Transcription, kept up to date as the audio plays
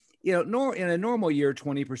in a normal year,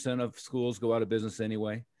 20% of schools go out of business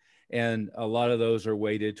anyway. And a lot of those are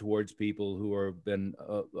weighted towards people who have been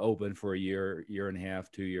open for a year, year and a half,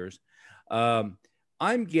 2 years.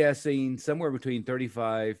 I'm guessing somewhere between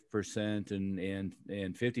 35% and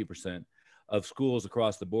 50% of schools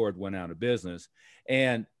across the board went out of business.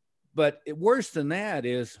 But worse than that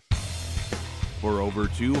is, for over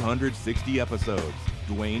 260 episodes,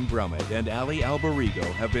 Dwayne Brummett and Ali Alberigo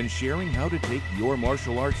have been sharing how to take your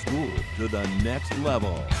martial arts school to the next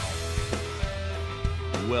level.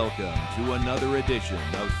 Welcome to another edition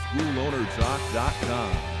of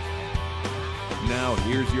SchoolOwnerTalk.com. Now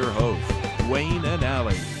here's your host, Dwayne and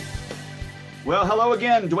Ali. Well, hello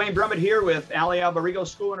again. Dwayne Brummett here with Ali Alberigo,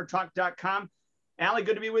 SchoolOwnerTalk.com. Ali,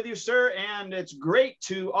 good to be with you, sir. And it's great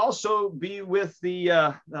to also be with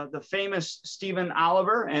the famous Stephen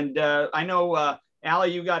Oliver. And I know,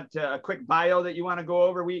 Ali, you got a quick bio that you want to go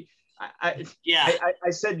over. I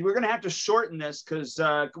said we're going to have to shorten this because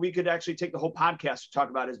we could actually take the whole podcast to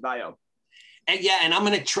talk about his bio. And I'm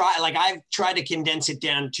going to try, I've tried to condense it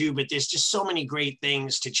down too, but there's just so many great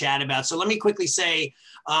things to chat about. So let me quickly say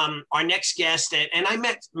our next guest, and I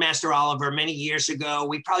met Master Oliver many years ago.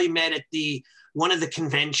 We probably met at one of the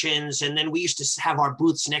conventions, and then we used to have our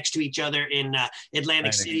booths next to each other in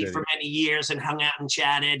Atlantic City for many years and hung out and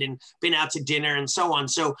chatted and been out to dinner and so on.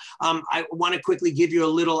 So I want to quickly give you a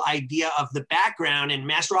little idea of the background. And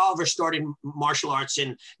Master Oliver started martial arts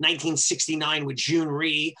in 1969 with Jun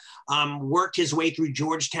Rhee, worked his way through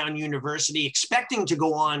Georgetown University, expecting to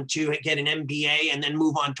go on to get an MBA and then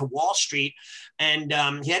move on to Wall Street. And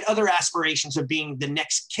he had other aspirations of being the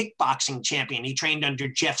next kickboxing champion. He trained under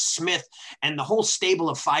Jeff Smith and the whole stable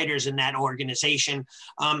of fighters in that organization.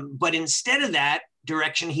 But instead of that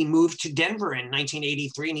direction, he moved to Denver in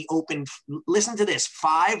 1983 and he opened, listen to this,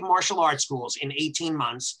 5 martial arts schools in 18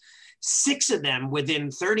 months, 6 of them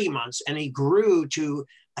within 30 months. And he grew to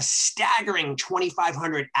a staggering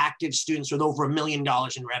 2,500 active students with over $1 million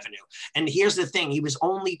in revenue. And here's the thing, he was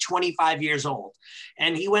only 25 years old.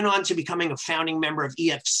 And he went on to becoming a founding member of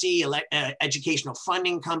EFC, Educational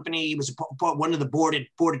Funding Company. He was one of the board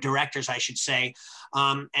of directors, I should say.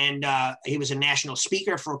 He was a national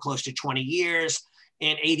speaker for close to 20 years.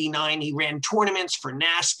 In 89, he ran tournaments for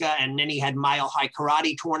NASCA, and then he had Mile High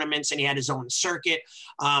Karate tournaments, and he had his own circuit.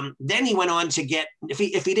 Then he went on to get, if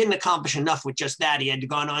he didn't accomplish enough with just that, he had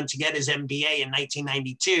gone on to get his MBA in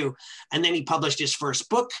 1992. And then he published his first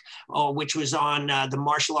book, which was on the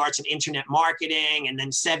martial arts and internet marketing, and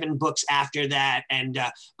then 7 books after that. And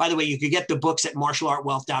by the way, you could get the books at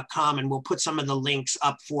martialartwealth.com, and we'll put some of the links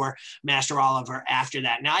up for Master Oliver after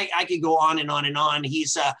that. Now, I could go on and on and on.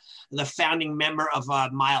 He's the founding member of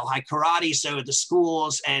Mile High Karate, so the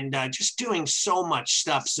schools, and just doing so much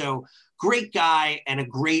stuff. So great guy and a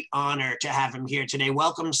great honor to have him here today.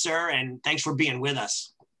 Welcome, sir, and thanks for being with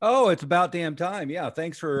us. Oh, it's about damn time. Yeah,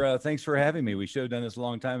 thanks for having me. We should have done this a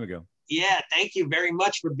long time ago. Yeah, thank you very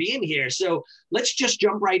much for being here. So let's just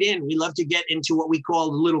jump right in. We love to get into what we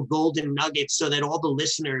call the little golden nuggets so that all the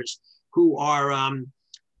listeners who are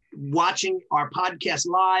watching our podcast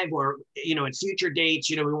live or, at future dates,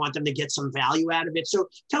 we want them to get some value out of it. So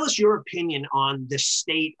tell us your opinion on the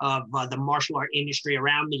state of the martial art industry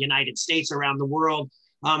around the United States, around the world,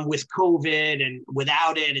 with COVID and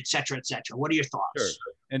without it, et cetera, et cetera. What are your thoughts? Sure.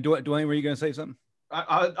 And Dwayne, were you going to say something?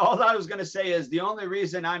 All I was going to say is the only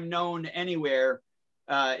reason I'm known anywhere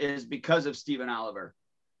is because of Stephen Oliver.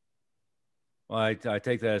 Well, I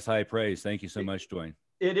take that as high praise. Thank you so much, Dwayne.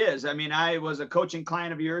 It is. I mean, I was a coaching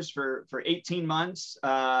client of yours for 18 months.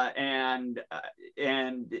 And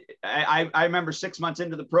I remember 6 months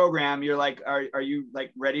into the program, you're like, are you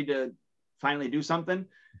like ready to finally do something?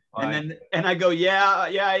 And I go, yeah,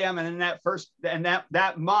 I am. And then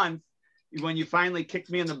that month, when you finally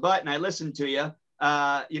kicked me in the butt and I listened to you,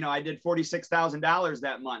 I did $46,000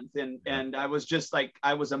 that month. And I was just like,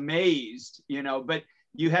 I was amazed, but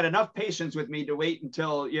you had enough patience with me to wait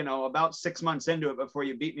until, about 6 months into it before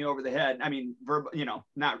you beat me over the head. I mean,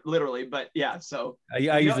 not literally, but yeah. So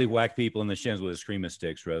I usually whack people in the shins with a screaming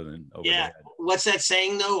sticks rather than over the head. What's that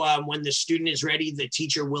saying though? When the student is ready, the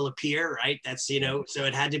teacher will appear, right? That's, so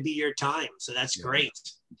it had to be your time. So that's great.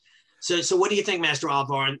 So what do you think, Master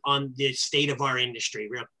Oliver, on the state of our industry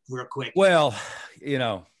real quick? Well,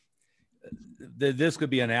 this could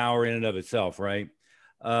be an hour in and of itself, right?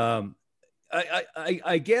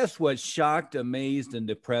 I guess what shocked, amazed, and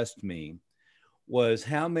depressed me was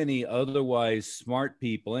how many otherwise smart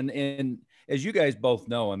people, and as you guys both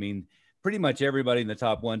know, I mean, pretty much everybody in the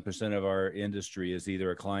top 1% of our industry is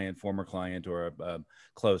either a client, former client, or a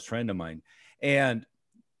close friend of mine. And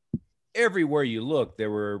everywhere you look,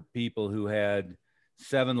 there were people who had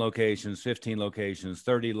 7 locations, 15 locations,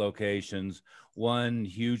 30 locations, one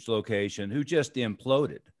huge location who just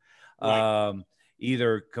imploded, Right.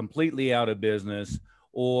 either completely out of business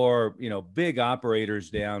or, big operators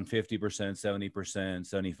down 50%, 70%,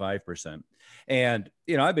 75%. And,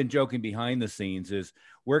 I've been joking behind the scenes is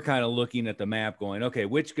we're kind of looking at the map going, okay,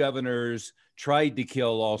 which governors tried to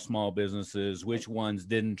kill all small businesses, which ones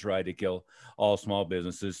didn't try to kill all small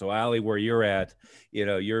businesses. So Ali, where you're at,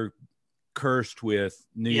 you're cursed with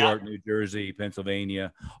New York, New Jersey,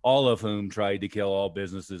 Pennsylvania, all of whom tried to kill all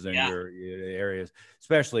businesses in your areas,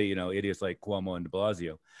 especially, idiots like Cuomo and de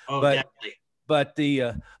Blasio. Oh, but definitely.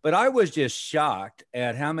 but I was just shocked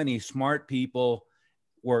at how many smart people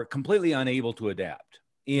were completely unable to adapt.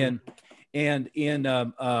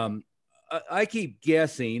 I keep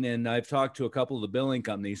guessing, and I've talked to a couple of the billing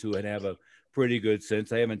companies who would have a pretty good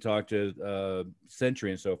sense. I haven't talked to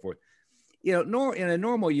Century and so forth. In a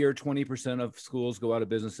normal year, 20% of schools go out of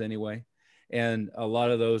business anyway. And a lot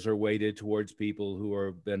of those are weighted towards people who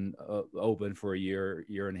have been open for a year,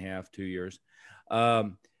 year and a half, 2 years.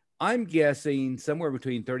 I'm guessing somewhere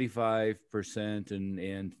between 35%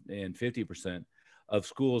 and 50% of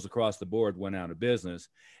schools across the board went out of business.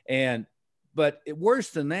 But worse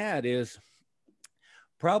than that is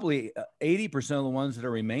probably 80% of the ones that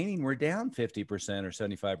are remaining were down 50% or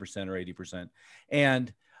 75% or 80%.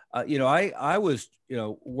 And I was,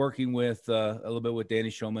 working with a little bit with Danny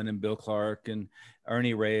Shulman and Bill Clark and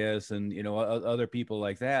Ernie Reyes and, other people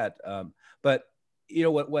like that. But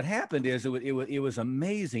what happened is it was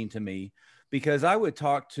amazing to me because I would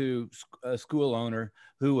talk to a school owner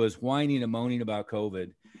who was whining and moaning about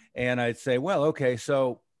COVID. And I'd say, well, okay,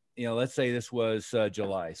 so, let's say this was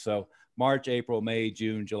July. So March, April, May,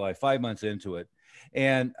 June, July, 5 months into it.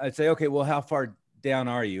 And I'd say, okay, well, how far down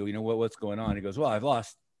are you? What's going on? He goes, well, I've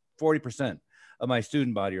lost 40% of my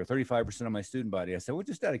student body or 35% of my student body. I said, well,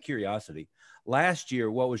 just out of curiosity, last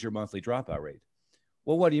year, what was your monthly dropout rate?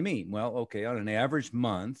 Well, what do you mean? Well, okay, on an average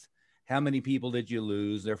month, how many people did you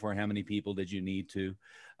lose? Therefore, how many people did you need to,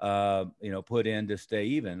 put in to stay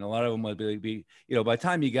even? A lot of them would be by the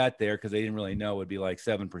time you got there, because they didn't really know, it would be like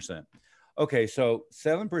 7%. Okay, so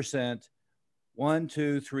 7%, 1,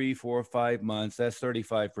 2, 3, 4, 5 months, that's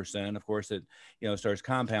 35%. Of course, it, starts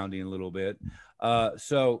compounding a little bit.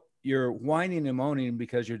 So you're whining and moaning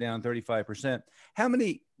because you're down 35%. How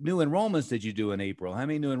many new enrollments did you do in April? How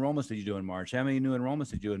many new enrollments did you do in March? How many new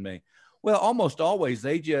enrollments did you do in May? Well, almost always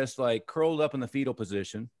they just like curled up in the fetal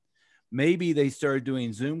position. Maybe they started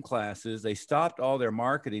doing Zoom classes. They stopped all their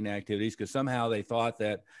marketing activities because somehow they thought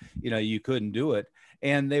that, you couldn't do it.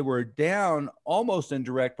 And they were down almost in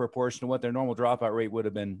direct proportion to what their normal dropout rate would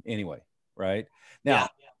have been anyway, right? Now,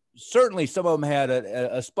 certainly some of them had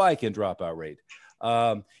a spike in dropout rate.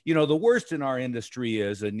 The worst in our industry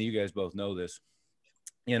is, and you guys both know this,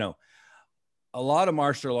 a lot of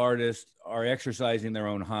martial artists are exercising their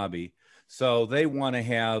own hobby. So they want to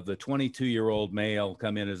have the 22-year-old male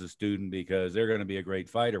come in as a student because they're going to be a great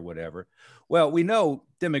fighter, whatever. Well, we know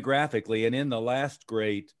demographically, and in the last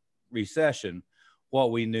great recession,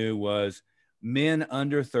 what we knew was men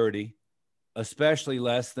under 30, especially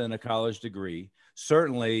less than a college degree,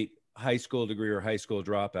 certainly high school degree or high school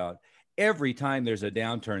dropout, every time there's a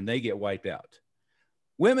downturn, they get wiped out.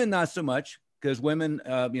 Women, not so much, because women,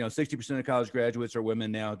 60% of college graduates are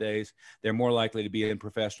women nowadays. They're more likely to be in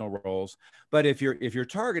professional roles. But if you're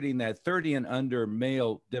targeting that 30 and under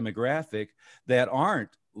male demographic that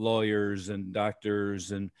aren't lawyers and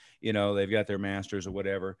doctors and, they've got their masters or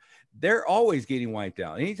whatever, they're always getting wiped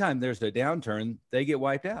out. Anytime there's a downturn, they get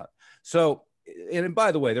wiped out. So, and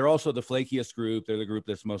by the way, they're also the flakiest group. They're the group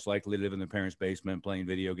that's most likely to live in their parents' basement playing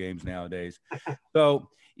video games nowadays. So,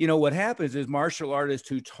 what happens is martial artists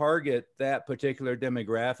who target that particular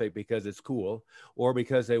demographic because it's cool, or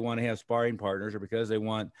because they want to have sparring partners, or because they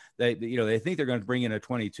think they're going to bring in a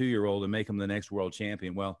 22-year-old and make them the next world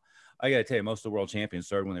champion. Well, I got to tell you, most of the world champions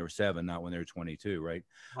started when they were 7, not when they were 22, right?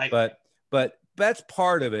 But that's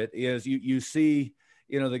part of it. Is you see,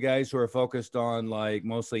 the guys who are focused on like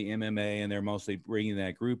mostly MMA, and they're mostly bringing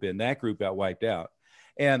that group in. That group got wiped out,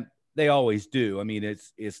 and they always do. I mean,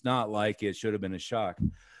 it's not like it should have been a shock.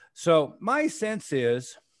 So my sense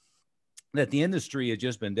is that the industry has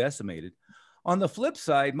just been decimated. On the flip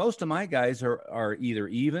side, most of my guys are either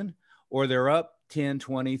even or they're up 10,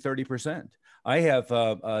 20, 30%. I have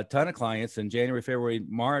a ton of clients in January, February,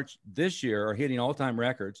 March this year are hitting all-time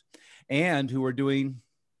records, and who are doing,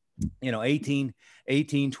 18,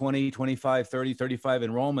 20, 25, 30, 35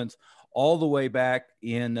 enrollments all the way back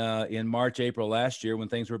in March, April last year when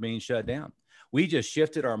things were being shut down. We just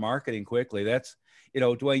shifted our marketing quickly. That's,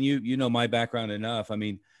 Dwayne, you know my background enough. I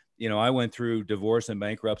mean, you know, I went through divorce and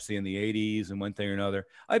bankruptcy in the 80s and one thing or another.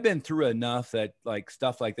 I've been through enough that like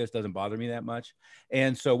stuff like this doesn't bother me that much.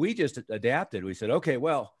 And so we just adapted. We said, okay,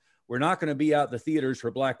 well, we're not going to be out the theaters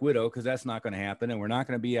for Black Widow because that's not going to happen. And we're not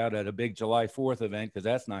going to be out at a big July 4th event because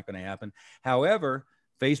that's not going to happen. However,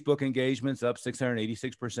 Facebook engagements up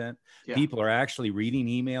 686%. Yeah. People are actually reading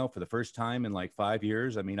email for the first time in like 5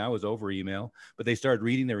 years. I mean, I was over email, but they started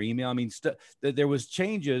reading their email. I mean, there was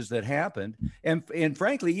changes that happened. And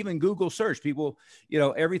frankly, even Google search, people, you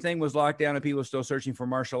know, everything was locked down and people were still searching for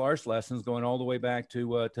martial arts lessons going all the way back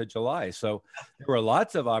to July. So there were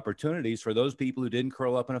lots of opportunities for those people who didn't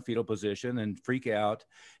curl up in a fetal position and freak out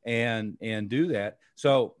and do that.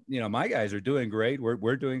 So, you know, my guys are doing great.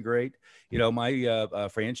 We're doing great. You know, my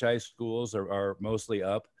franchise schools are mostly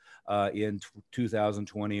up in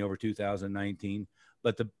 2020 over 2019,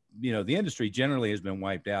 but the industry generally has been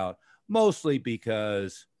wiped out, mostly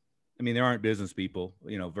because, I mean, there aren't business people,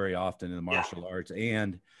 you know, very often in the martial arts,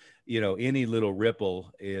 and, you know, any little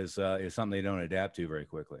ripple is something they don't adapt to very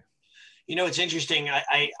quickly. You know, it's interesting.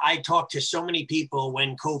 I talked to so many people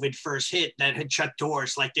when COVID first hit that had shut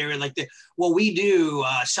doors. Like they were like, well, we do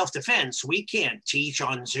self-defense. We can't teach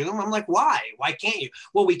on Zoom. I'm like, why? Why can't you?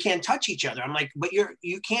 Well, we can't touch each other. I'm like, but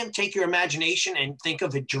you can't take your imagination and think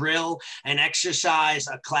of a drill, an exercise,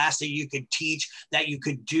 a class that you could teach that you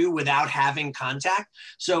could do without having contact.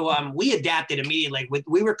 So we adapted immediately.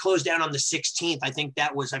 We were closed down on the 16th. I think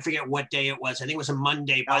that was, I forget what day it was. I think it was a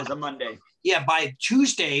Monday. That was a Monday. Yeah, by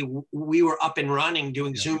Tuesday, we were up and running,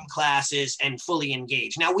 doing Zoom classes and fully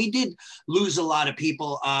engaged. Now, we did lose a lot of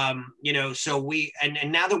people, you know, so and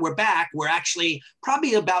now that we're back, we're actually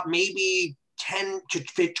probably about maybe 10 to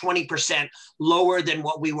 20% lower than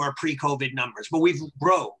what we were pre-COVID numbers, but we've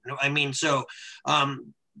grown. I mean, so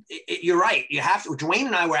you're right. You have to. Dwayne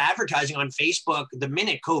and I were advertising on Facebook the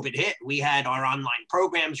minute COVID hit. We had our online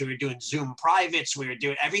programs. We were doing Zoom privates. We were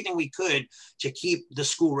doing everything we could to keep the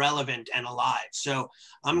school relevant and alive. So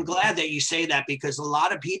I'm glad that you say that, because a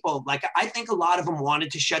lot of people, like, I think a lot of them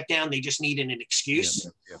wanted to shut down. They just needed an excuse.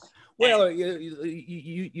 Yeah. Well,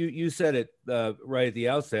 you said it right at the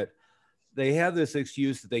outset. They have this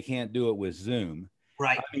excuse that they can't do it with Zoom.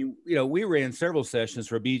 Right. I mean, you know, we ran several sessions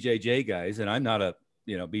for BJJ guys, and I'm not a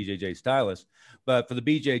BJJ stylist, but for the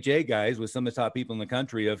BJJ guys, with some of the top people in the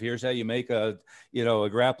country, of here's how you make a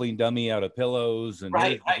grappling dummy out of pillows, and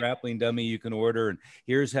here's a grappling dummy you can order, and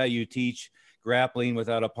here's how you teach grappling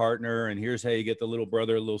without a partner, and here's how you get the little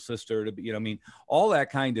brother, little sister to be, I mean, all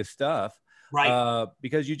that kind of stuff. Right.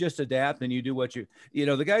 Because you just adapt and you do what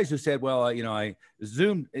the guys who said, well, I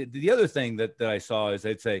Zoom. The other thing that I saw is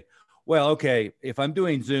they'd say, well, okay, if I'm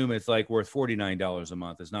doing Zoom, it's like worth $49 a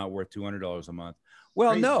month. It's not worth $200 a month.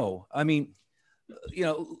 Well, Crazy. No, I mean,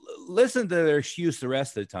 listen to their excuse the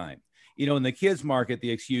rest of the time. In the kids market, the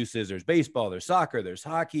excuse is there's baseball, there's soccer, there's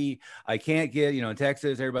hockey. I can't get, in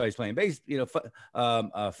Texas, everybody's playing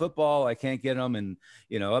football. I can't get them. And,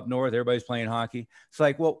 up north, everybody's playing hockey. It's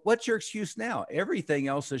like, well, what's your excuse now? Everything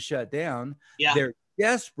else is shut down. Yeah. They're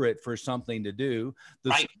desperate for something to do.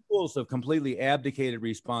 The schools have completely abdicated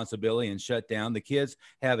responsibility and shut down. The kids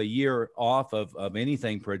have a year off of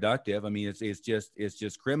anything productive. I mean, it's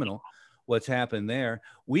just criminal what's happened there.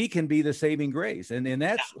 We can be the saving grace. And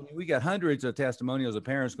that's, we got hundreds of testimonials of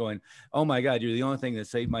parents going, oh my God, you're the only thing that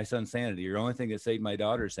saved my son's sanity. You're the only thing that saved my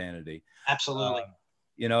daughter's sanity. Absolutely.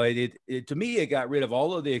 To me, it got rid of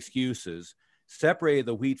all of the excuses, separated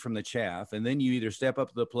the wheat from the chaff, and then you either step up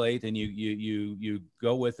to the plate and you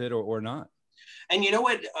go with it or not. And you know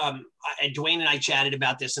what, Dwayne and I chatted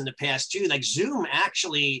about this in the past too, like Zoom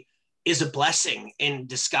actually is a blessing in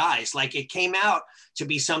disguise. Like, it came out to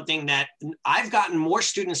be something that I've gotten more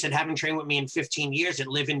students that haven't trained with me in 15 years that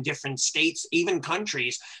live in different states, even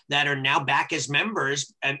countries, that are now back as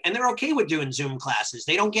members, and they're okay with doing Zoom classes.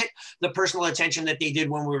 They don't get the personal attention that they did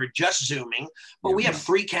when we were just Zooming, but we have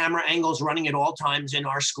 3 camera angles running at all times in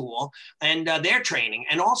our school, and they're training.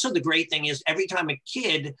 And also the great thing is, every time a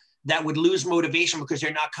kid that would lose motivation because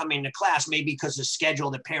they're not coming to class, maybe because of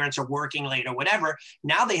schedule, the parents are working late or whatever,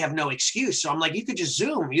 now they have no excuse. So I'm like, you could just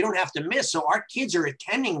Zoom, you don't have to miss. So our kids are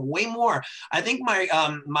attending way more. I think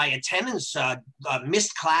my attendance,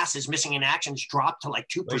 missed classes, missing in actions dropped to like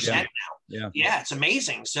 2% now. Yeah, it's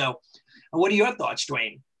amazing. So what are your thoughts,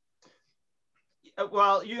 Dwayne?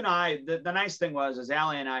 Well, you and I, the nice thing was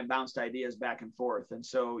Allie and I bounced ideas back and forth. And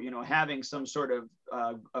so, having some sort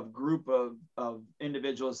of group of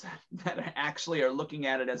individuals that actually are looking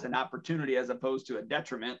at it as an opportunity as opposed to a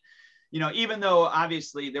detriment, even though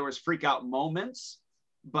obviously there was freak out moments,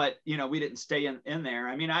 but, we didn't stay in there.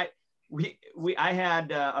 I mean, I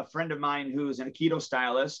had a friend of mine who's an Aikido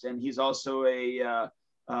stylist, and he's also a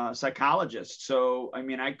psychologist. So, I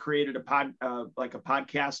mean, I created a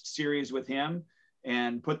podcast series with him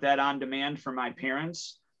and put that on demand for my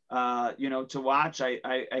parents, to watch.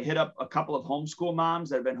 I hit up a couple of homeschool moms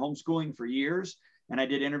that have been homeschooling for years, and I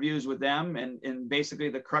did interviews with them. And basically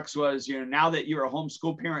the crux was, now that you're a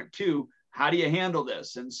homeschool parent too, how do you handle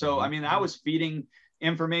this? And so, I mean, I was feeding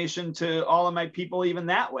information to all of my people even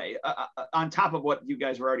that way, on top of what you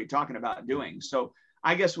guys were already talking about doing. So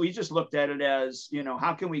I guess we just looked at it as,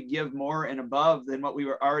 how can we give more and above than what we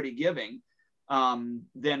were already giving,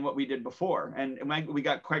 than what we did before. And we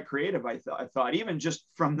got quite creative. I thought even just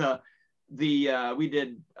from we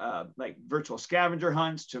did like virtual scavenger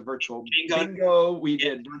hunts to virtual bingo. We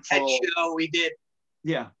did virtual pet show. We did.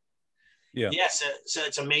 Yeah. So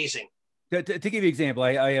it's amazing. To give you an example,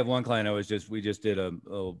 I have one client. We just did a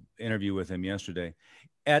interview with him yesterday.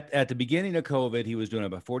 At the beginning of COVID, he was doing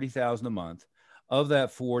about $40,000 a month. Of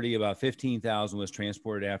that 40, about 15,000 was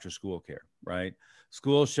transported after school care, right?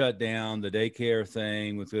 School shut down, the daycare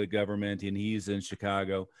thing with the government, and he's in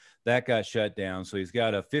Chicago, that got shut down. So he's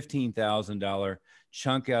got a $15,000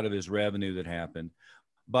 chunk out of his revenue that happened.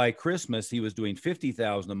 By Christmas, he was doing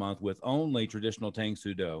 $50,000 a month with only traditional Tang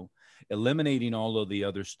Soo Do, eliminating all of the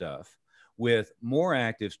other stuff, with more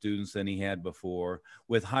active students than he had before,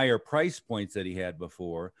 with higher price points that he had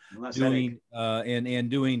before, doing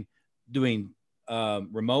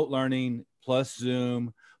remote learning plus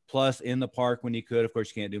Zoom plus in the park when he could. Of course,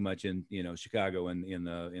 you can't do much in Chicago in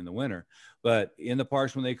the winter, but in the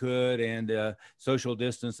parks when they could, and social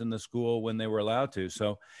distance in the school when they were allowed to.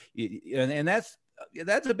 So, and that's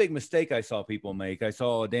a big mistake I saw people make. I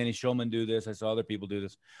saw Danny Schulman do this. I saw other people do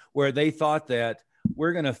this, where they thought that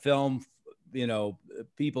we're going to film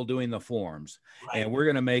people doing the forms, right, and we're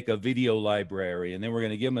going to make a video library, and then we're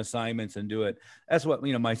going to give them assignments and do it. That's what,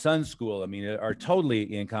 my son's school, are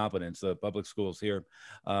totally incompetent. The public schools here.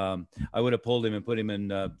 I would have pulled him and put him in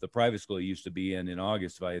the private school he used to be in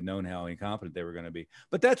August if I had known how incompetent they were going to be.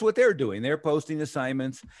 But that's what they're doing. They're posting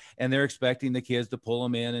assignments and they're expecting the kids to pull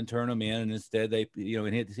them in and turn them in. And instead they,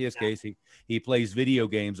 in his case, he plays video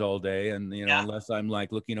games all day. And, unless I'm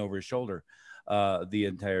like looking over his shoulder the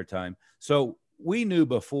entire time. So we knew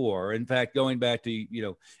before, in fact, going back to,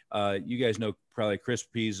 you guys know probably Chris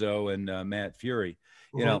Pizzo and Matt Fury,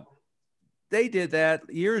 they did that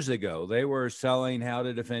years ago. They were selling How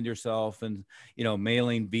to Defend Yourself and,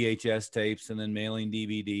 mailing VHS tapes and then mailing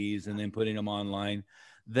DVDs and then putting them online.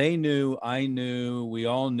 They knew, I knew, we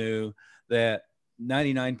all knew that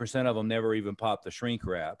 99% of them never even popped the shrink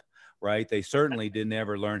wrap. Right. They certainly didn't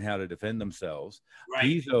ever learn how to defend themselves. Right.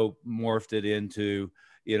 Pizzo morphed it into,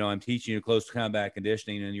 I'm teaching you close combat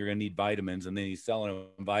conditioning and you're going to need vitamins. And then he's selling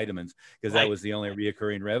them vitamins because that was the only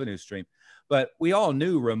reoccurring revenue stream. But we all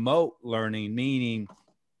knew remote learning, meaning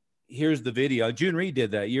here's the video. June Reed did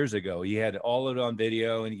that years ago. He had all of it on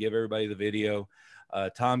video and he gave everybody the video.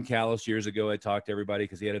 Tom Callis years ago, I talked to everybody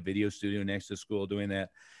because he had a video studio next to school doing that.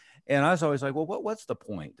 And I was always like, well, what's the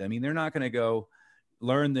point? I mean, they're not going to go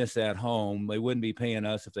learn this at home. They wouldn't be paying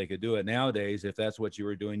us if they could do it nowadays. If that's what you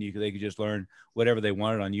were doing, they could just learn whatever they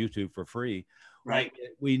wanted on YouTube for free. Right.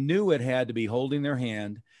 We knew it had to be holding their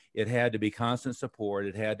hand. It had to be constant support.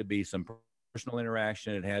 It had to be some personal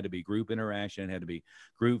interaction. It had to be group interaction. It had to be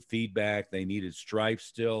group feedback. They needed Stripe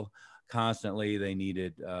still constantly. They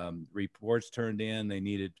needed reports turned in. They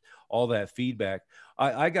needed all that feedback.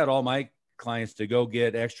 I got all my clients to go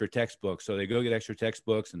get extra textbooks. So they go get extra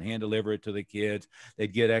textbooks and hand deliver it to the kids.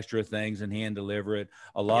 They'd get extra things and hand deliver it.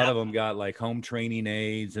 A lot of them got like home training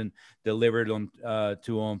aids and delivered them to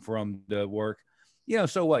them from the work.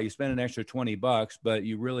 So what? You spend an extra $20, but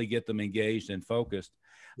you really get them engaged and focused.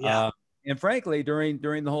 Yeah. And frankly, during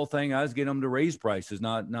the whole thing, I was getting them to raise prices,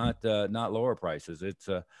 not lower prices. It's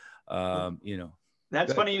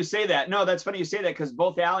That's funny you say that. No, that's funny you say that because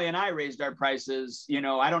both Allie and I raised our prices.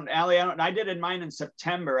 I did mine in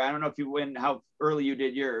September. I don't know if you win how early you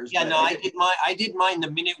did yours. Yeah, no, I did mine the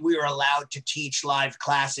minute we were allowed to teach live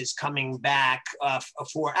classes coming back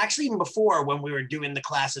even before when we were doing the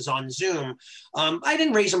classes on Zoom. I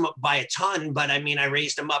didn't raise them up by a ton, but I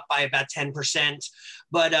raised them up by about 10%.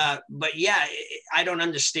 But yeah, I don't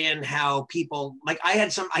understand how people, like I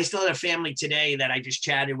still had a family today that I just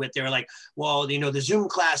chatted with. They were like, well, the Zoom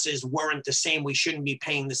classes weren't the same. We shouldn't be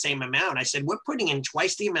paying the same amount. I said, we're putting in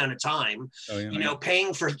twice the amount of time,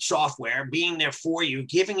 paying for software, being there for you,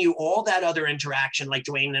 giving you all that other interaction. Like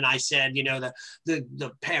Dwayne and I said,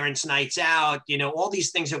 the parents' nights out, all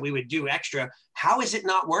these things that we would do extra. How is it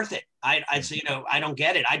not worth it? I'd say, I don't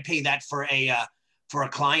get it. I'd pay that for a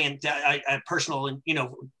client, a personal,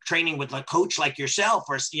 training with a coach like yourself,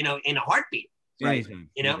 or, in a heartbeat. Right.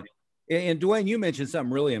 And Dwayne, you mentioned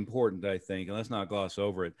something really important, I think, and let's not gloss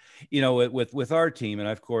over it. You know, with our team, and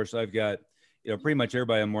of course, I've got, you know, pretty much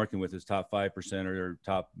everybody I'm working with is top 5% or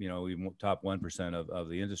top, you know, even top 1% of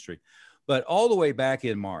the industry. But all the way back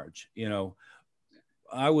in March, you know,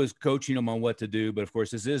 I was coaching them on what to do, but of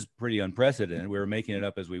course, this is pretty unprecedented. We were making it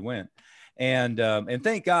up as we went, and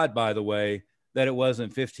thank God, by the way, that it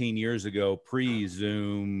wasn't 15 years ago,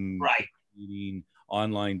 pre-Zoom, Right, meeting,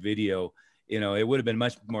 online video. You know, it would have been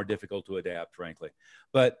much more difficult to adapt, frankly.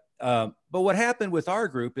 But what happened with our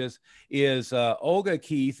group is Olga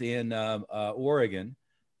Keith in Oregon.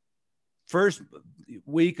 First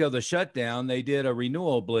week of the shutdown, they did a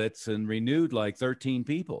renewal blitz and renewed like 13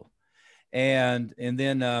 people. And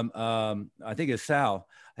then I think it's Sal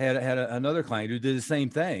had another client who did the same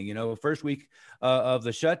thing. You know, first week of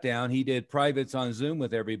the shutdown, he did privates on Zoom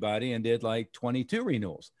with everybody and did like 22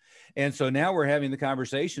 renewals. And so now we're having the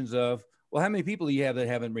conversations of, well, how many people do you have that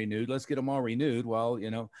haven't renewed? Let's get them all renewed while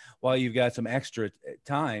you've got some extra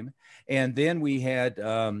time. And then we had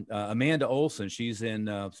Amanda Olson. She's in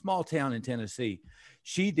a small town in Tennessee.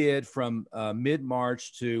 She did from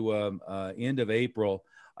mid-March to end of April,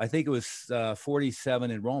 I think it was 47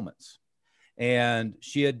 enrollments. And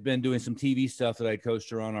she had been doing some TV stuff that I coached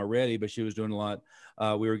her on already, but she was doing a lot.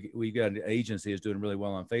 We got an agency that's doing really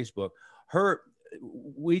well on Facebook.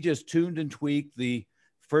 We just tuned and tweaked the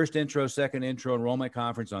first intro, second intro enrollment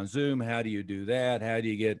conference on Zoom. How do you do that? How do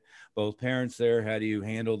you get both parents there? How do you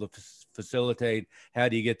handle the facilitate? How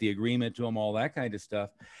do you get the agreement to them? All that kind of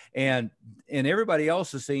stuff. And everybody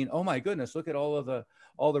else is saying, oh my goodness, look at all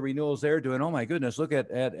the renewals they're doing. Oh my goodness, look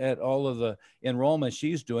at all of the enrollment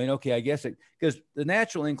she's doing. Okay, I guess because the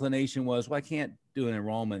natural inclination was, well, I can't do an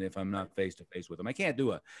enrollment if I'm not face-to-face with them. I can't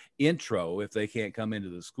do a intro if they can't come into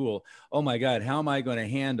the school. Oh my God, how am I going to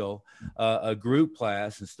handle a group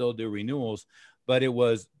class and still do renewals? But it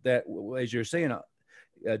was that, as you're saying,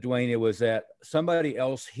 Dwayne, it was that somebody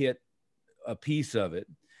else hit a piece of it,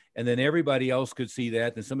 and then everybody else could see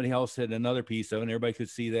that. Then somebody else hit another piece of it, and everybody could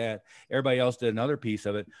see that. Everybody else did another piece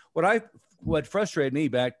of it. What frustrated me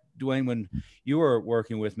back, Dwayne, when you were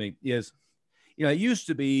working with me is, you know, it used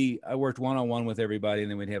to be I worked one-on-one with everybody, and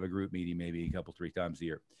then we'd have a group meeting maybe a couple, 3 times a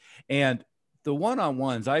year. And the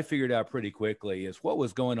one-on-ones I figured out pretty quickly is what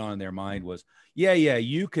was going on in their mind was, yeah,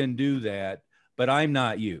 you can do that, but I'm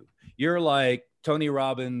not you. You're like Tony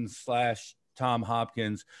Robbins / Tom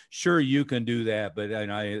Hopkins. Sure, you can do that, but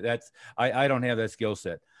I don't have that skill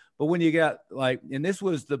set. But when you got like, and this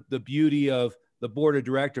was the beauty of the board of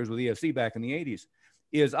directors with EFC back in the 80s,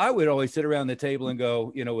 is I would always sit around the table and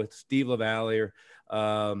go, you know, with Steve LaValle or,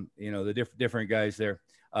 you know, the different guys there,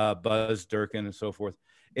 Buzz Durkin and so forth,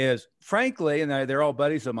 is frankly, and they're all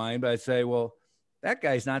buddies of mine, but I'd say, well, that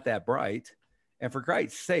guy's not that bright. And for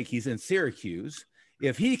Christ's sake, he's in Syracuse.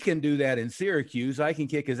 If he can do that in Syracuse, I can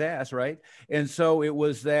kick his ass, right? And so it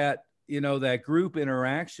was that, you know, that group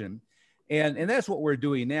interaction. And that's what we're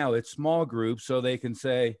doing now. It's small groups so they can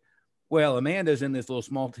say, well, Amanda's in this little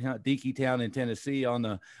small town, dinky town in Tennessee on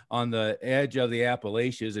the edge of the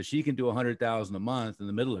Appalachians. If she can do 100,000 a month in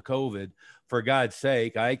the middle of COVID, for God's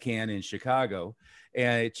sake, I can in Chicago.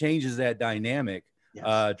 And it changes that dynamic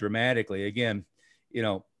dramatically. Again, you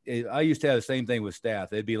know, I used to have the same thing with staff.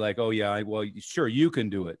 They'd be like, oh yeah, well, sure, you can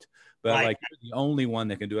do it. But right. Like, you're the only one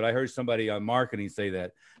that can do it. I heard somebody on marketing say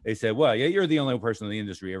that. They said, well, yeah, you're the only person in the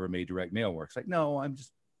industry ever made direct mail work. It's like, no, I'm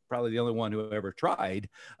just probably the only one who ever tried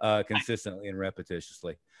consistently and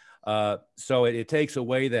repetitiously. So it takes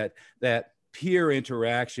away that peer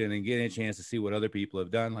interaction and getting a chance to see what other people have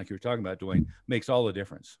done, like you were talking about, Dwayne, makes all the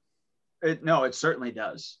difference. No, it certainly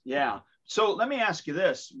does. Yeah. So let me ask you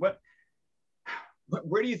this.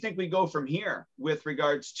 Where do you think we go from here with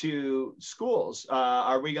regards to schools?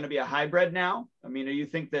 Are we going to be a hybrid now? I mean, do you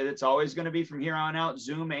think that it's always going to be from here on out,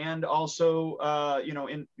 Zoom and also, you know,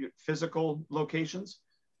 in physical locations?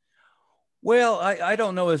 Well, I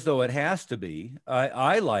don't know as though it has to be.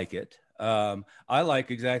 I like it. I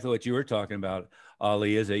like exactly what you were talking about,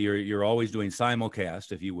 Ali, is that you're always doing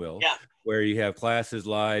simulcast, if you will, where you have classes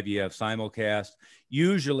live, you have simulcast.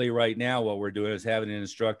 Usually right now, what we're doing is having an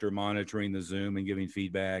instructor monitoring the Zoom and giving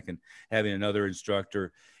feedback and having another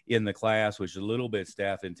instructor in the class, which is a little bit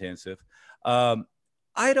staff intensive.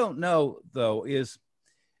 I don't know, though,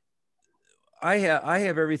 I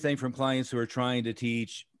have everything from clients who are trying to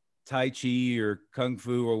teach Tai Chi or Kung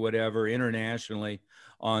Fu or whatever internationally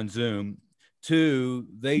on Zoom to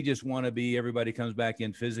they just want to be, everybody comes back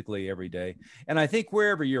in physically every day. And I think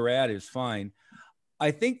wherever you're at is fine.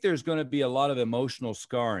 I think there's going to be a lot of emotional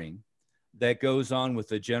scarring that goes on with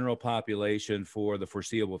the general population for the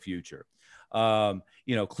foreseeable future.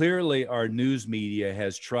 Clearly our news media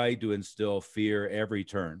has tried to instill fear every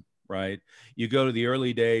turn, right? You go to the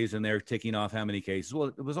early days and they're ticking off how many cases. Well,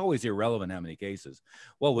 it was always irrelevant how many cases.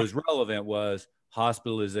 What was relevant was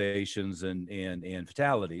hospitalizations and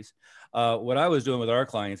fatalities. What I was doing with our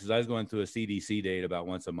clients is I was going through a CDC data about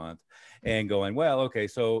once a month and going, well, okay,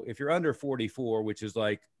 so if you're under 44, which is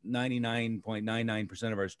like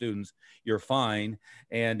 99.99% of our students, you're fine.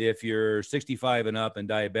 And if you're 65 and up and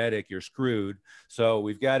diabetic, you're screwed. So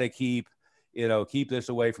we've got to keep this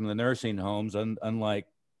away from the nursing homes, unlike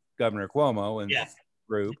Governor Cuomo and Yes.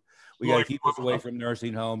 group. We got to keep this away from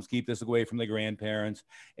nursing homes, keep this away from the grandparents.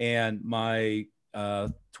 And my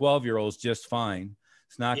 12-year-old's just fine.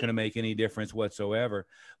 It's not going to make any difference whatsoever.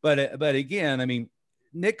 But again, I mean,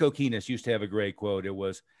 Nick Kokinas used to have a great quote. It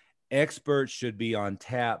was, experts should be on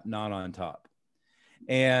tap, not on top.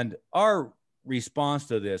 And our response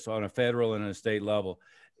to this on a federal and a state level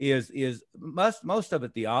is most of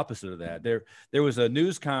it the opposite of that. There was a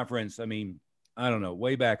news conference. I mean, I don't know,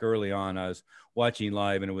 way back early on, I was watching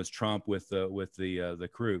live and it was Trump with the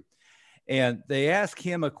crew. And they asked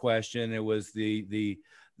him a question. It was the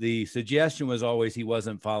suggestion was always he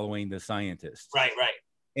wasn't following the scientists. Right.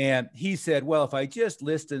 And he said, well, if I just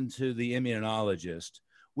listened to the immunologist,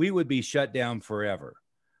 we would be shut down forever,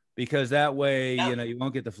 because that way, you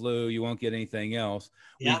won't get the flu, you won't get anything else.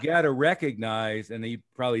 Yeah. We've got to recognize, and he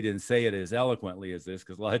probably didn't say it as eloquently as this,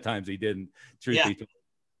 because a lot of times he didn't, truth be told.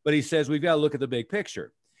 But he says, we've got to look at the big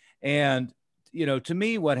picture. And, to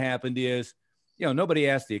me, what happened is, nobody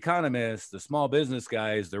asked the economists, the small business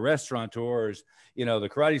guys, the restaurateurs, the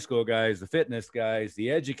karate school guys, the fitness guys, the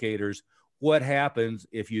educators, what happens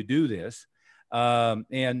if you do this?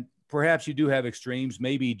 And perhaps you do have extremes.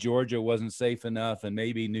 Maybe Georgia wasn't safe enough, and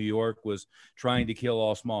maybe New York was trying to kill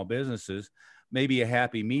all small businesses, maybe a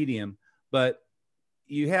happy medium. But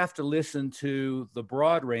you have to listen to the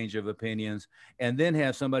broad range of opinions and then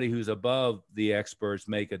have somebody who's above the experts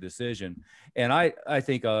make a decision. And I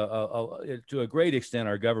think to a great extent,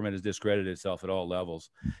 our government has discredited itself at all levels,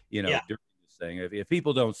 during this thing. If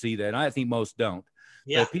people don't see that, and I think most don't,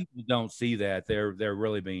 but if people don't see that, they're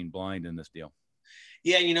really being blind in this deal.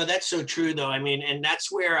 Yeah, that's so true, though. I mean, and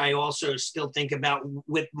that's where I also still think about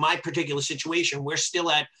with my particular situation, we're still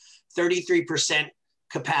at 33%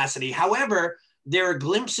 capacity. However, there are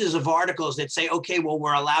glimpses of articles that say, okay, well,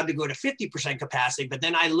 we're allowed to go to 50% capacity. But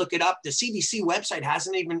then I look it up. The CDC website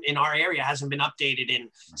hasn't even in our area hasn't been updated in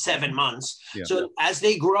 7 months. Yeah. So as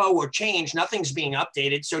they grow or change, nothing's being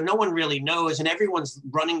updated. So no one really knows. And everyone's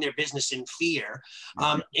running their business in fear.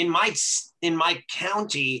 In my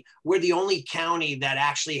county, we're the only county that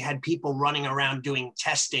actually had people running around doing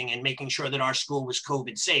testing and making sure that our school was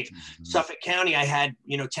COVID safe. Mm-hmm. Suffolk County, I had,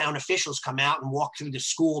 town officials come out and walk through the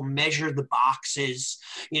school, measure the boxes,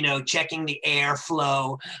 checking the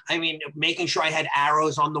airflow. I mean, making sure I had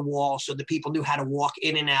arrows on the wall so the people knew how to walk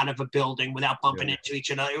in and out of a building without bumping into each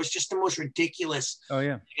other. It was just the most ridiculous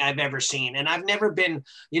thing I've ever seen. And I've never been,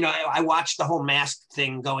 I watched the whole mask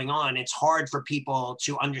thing going on. It's hard for people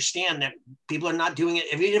to understand that people are not doing it.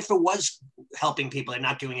 Even if it was helping people, they're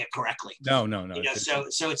not doing it correctly. No.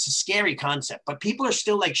 So it's a scary concept, but people are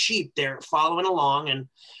still like sheep. They're following along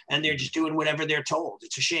and they're just doing whatever they're told.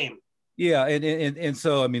 It's a shame. Yeah. And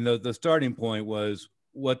so, I mean, the starting point was,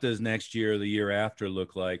 what does next year or the year after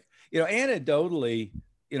look like? Anecdotally,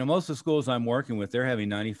 most of the schools I'm working with, they're having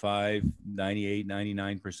 95, 98,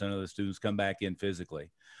 99% of the students come back in physically,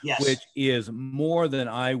 which is more than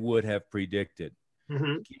I would have predicted.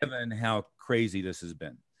 Mm-hmm. Given how crazy this has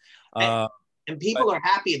been. And people are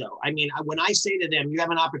happy, though. I mean, when I say to them, you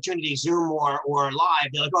have an opportunity, Zoom or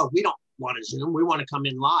live, they're like, oh, we don't want to Zoom. We want to come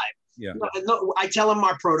in live. Yeah. No, I tell them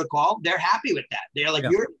our protocol. They're happy with that. They're like,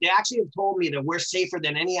 they actually have told me that we're safer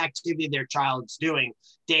than any activity their child's doing,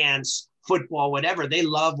 dance, football, whatever. They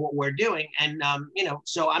love what we're doing. And,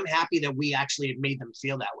 so I'm happy that we actually have made them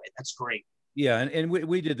feel that way. That's great. Yeah. And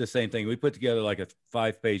we did the same thing. We put together like a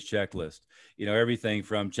 5-page checklist, everything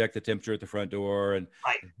from check the temperature at the front door and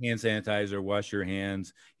hand sanitizer, wash your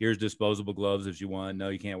hands. Here's disposable gloves if you want. No,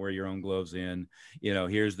 you can't wear your own gloves in.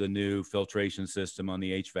 Here's the new filtration system on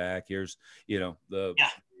the HVAC. Here's, the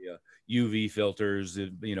UV filters,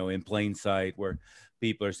 in plain sight where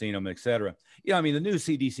people are seeing them, et cetera. I mean, the new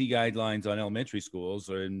CDC guidelines on elementary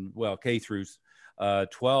schools K through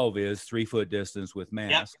 12 is 3-foot distance with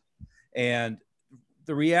masks. And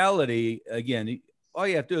the reality, again, all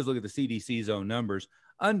you have to do is look at the CDC's own numbers.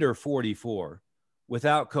 Under 44,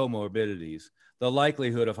 without comorbidities, the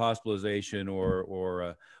likelihood of hospitalization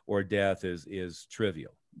or death is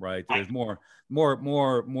trivial. right? There's more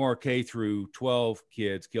K through 12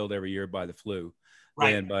 kids killed every year by the flu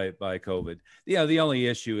than by COVID. Yeah. The only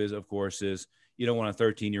issue is, of course, is you don't want a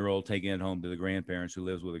 13-year-old taking it home to the grandparents who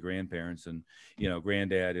lives with the grandparents, and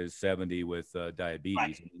granddad is 70 with diabetes. I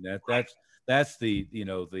mean, that's the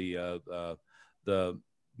the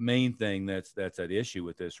main thing that's at issue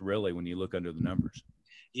with this, really, when you look under the numbers.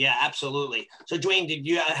 Yeah, absolutely. So Dwayne, did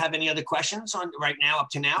you have any other questions on right now up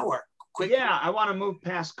to now, or quick? Yeah, I want to move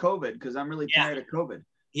past COVID because I'm really tired of COVID.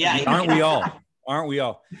 Yeah, aren't we all? Aren't we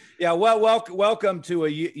all? Yeah. Well, welcome to a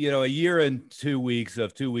year and 2 weeks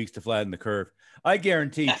of 2 weeks to flatten the curve. I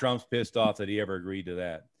guarantee Trump's pissed off that he ever agreed to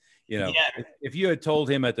that. If you had told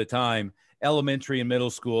him at the time, elementary and middle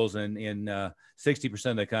schools in 60%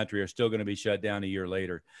 of the country are still going to be shut down a year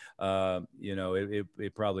later,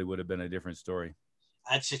 it probably would have been a different story.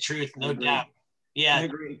 That's the truth, no doubt. Yeah, I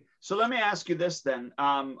agree. So let me ask you this then.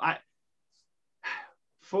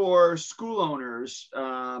 For school owners,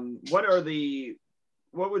 what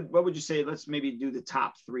would you say? Let's maybe do the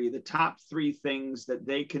top three things that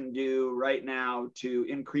they can do right now to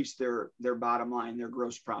increase their bottom line, their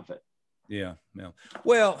gross profit. Yeah.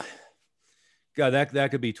 Well, God, that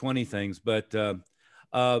could be 20 things, but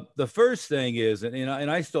the first thing is,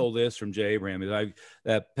 and I stole this from Jay Abraham, is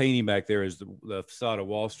that painting back there is the facade of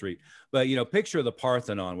Wall Street, but picture the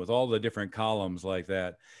Parthenon with all the different columns like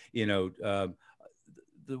that.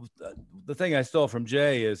 The thing I stole from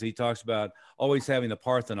Jay is he talks about always having the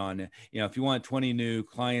Parthenon. If you want 20 new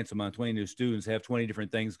clients a month, 20 new students, have 20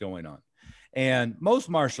 different things going on. And most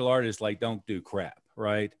martial artists don't do crap,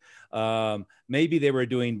 right? Maybe they were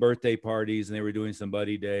doing birthday parties and they were doing some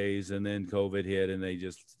buddy days, and then COVID hit and they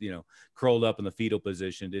just, curled up in the fetal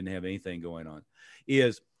position, didn't have anything going on.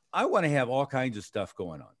 I want to have all kinds of stuff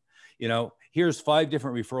going on. Here's 5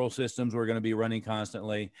 different referral systems we're going to be running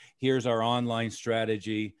constantly. Here's our online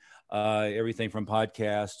strategy, everything from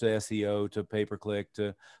podcasts to SEO to pay-per-click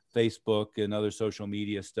to Facebook and other social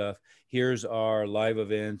media stuff. Here's our live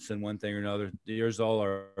events and one thing or another. Here's all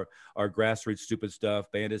our grassroots stupid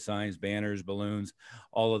stuff, bandit signs, banners, balloons,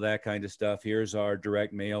 all of that kind of stuff. Here's our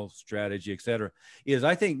direct mail strategy, et cetera.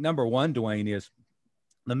 I think number one, Dwayne, is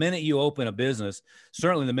the minute you open a business,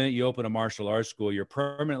 certainly the minute you open a martial arts school, you're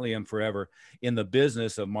permanently and forever in the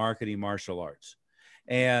business of marketing martial arts.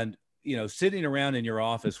 And, sitting around in your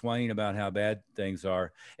office whining about how bad things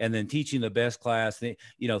are and then teaching the best class,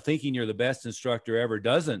 thinking you're the best instructor ever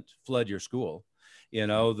doesn't flood your school.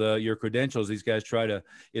 Your credentials, these guys try to,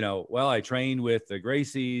 I trained with the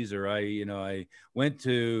Gracies, or I went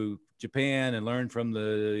to Japan and learned from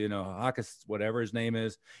the, Hakas, whatever his name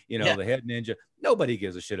is, the head ninja. Nobody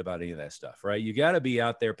gives a shit about any of that stuff, right? You got to be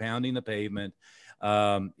out there pounding the pavement.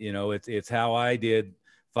 It's how I did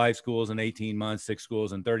 5 schools in 18 months, 6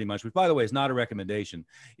 schools in 30 months, which, by the way, is not a recommendation.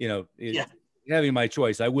 Having my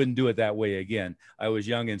choice, I wouldn't do it that way again. I was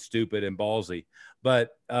young and stupid and ballsy.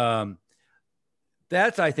 But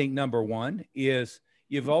that's, I think, number one, is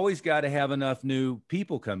you've always got to have enough new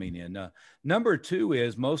people coming in. Number 2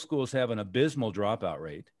 is most schools have an abysmal dropout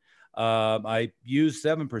rate. I use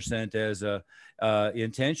 7% as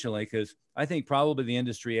intentionally, because I think probably the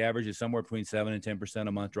industry average is somewhere between 7 and 10%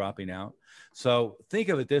 a month dropping out. So think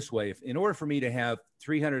of it this way: in order for me to have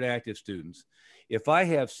 300 active students, if I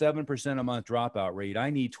have 7% a month dropout rate,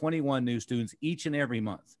 I need 21 new students each and every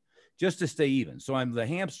month just to stay even. So I'm the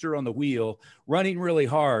hamster on the wheel running really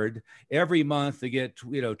hard every month to get,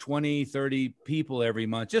 20, 30 people every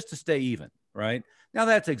month just to stay even, right? Now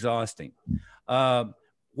that's exhausting.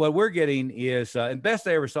 What we're getting is, and best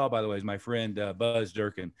I ever saw, by the way, is my friend Buzz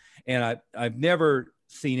Durkin. And I've never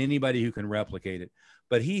seen anybody who can replicate it,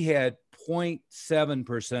 but he had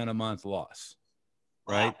 0.7% a month loss,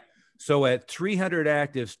 right? Wow. So at 300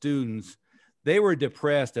 active students, they were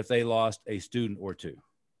depressed if they lost a student or 2,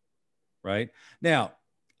 right? Now,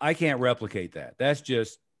 I can't replicate that. That's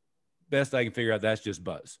just, best I can figure out, that's just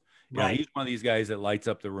Buzz. Right. He's one of these guys that lights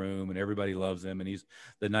up the room and everybody loves him and he's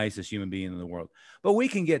the nicest human being in the world. But we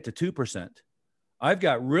can get to 2%. I've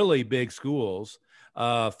got really big schools,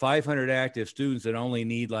 500 active students that only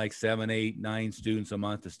need like 7, 8, 9 students a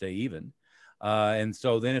month to stay even. And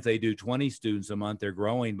so then if they do 20 students a month, they're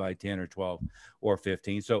growing by 10 or 12 or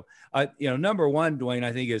 15. So, number one, Dwayne,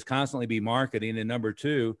 I think, is constantly be marketing. And number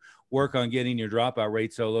 2, work on getting your dropout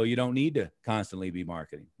rate so low you don't need to constantly be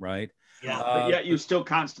marketing, right? Yeah, but yet you still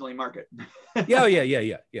constantly market. Yeah.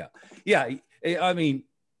 I mean,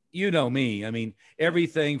 you know me. I mean,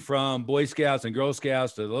 everything from Boy Scouts and Girl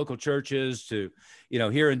Scouts to local churches to,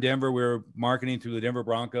 here in Denver, we're marketing through the Denver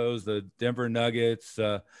Broncos, the Denver Nuggets,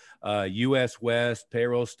 US West,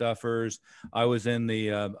 payroll stuffers. I was in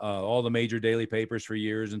the all the major daily papers for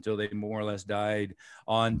years until they more or less died,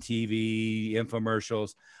 on TV,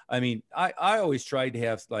 infomercials. I mean, I always tried to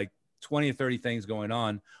have like 20 or 30 things going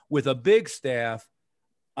on. With a big staff,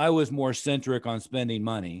 I was more centric on spending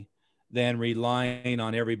money than relying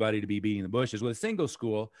on everybody to be beating the bushes. With a single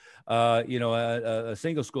school, a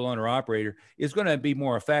single school owner operator is going to be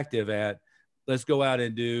more effective at, let's go out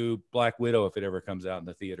and do Black Widow if it ever comes out in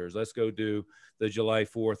the theaters. Let's go do the July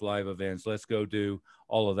 4th live events. Let's go do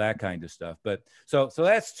all of that kind of stuff. But so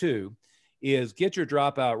that's two, is get your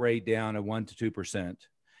dropout rate down to 1 to 2%.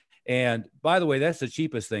 And by the way, that's the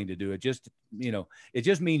cheapest thing to do. It just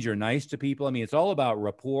means you're nice to people. I mean, it's all about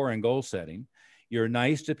rapport and goal setting. You're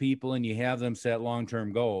nice to people and you have them set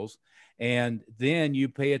long-term goals, and then you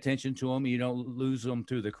pay attention to them. You don't lose them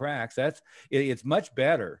through the cracks. It's much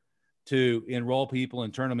better to enroll people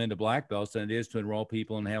and turn them into black belts than it is to enroll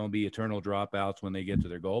people and have them be eternal dropouts when they get to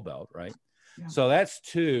their gold belt, right? Yeah. So that's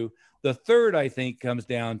two. The third, I think, comes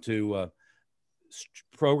down to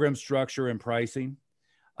program structure and pricing.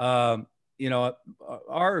 Our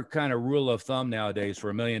kind of rule of thumb nowadays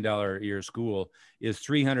for $1 million a year school is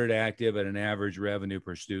 300 active at an average revenue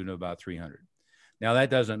per student of about 300. Now that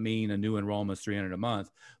doesn't mean a new enrollment is 300 a month,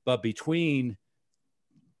 but between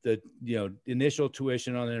the initial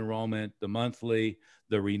tuition on the enrollment, the monthly,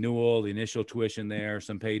 the renewal, the initial tuition there,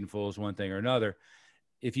 some paid in fulls, one thing or another,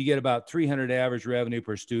 if you get about 300 average revenue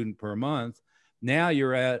per student per month, now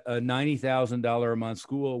you're at a $90,000 a month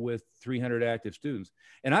school with 300 active students.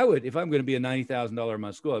 And I would, if I'm going to be a $90,000 a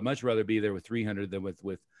month school, I'd much rather be there with 300 than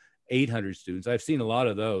with 800 students. I've seen a lot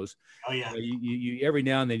of those. Oh yeah. You every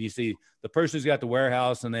now and then you see the person who's got the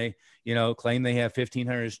warehouse and they, claim they have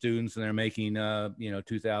 1,500 students and they're making,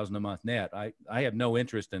 2,000 a month net. I have no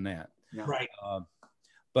interest in that. Yeah. Right.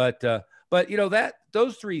 But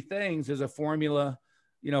those three things is a formula,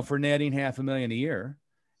 for netting $500,000 a year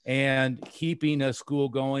and keeping a school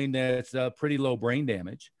going that's pretty low brain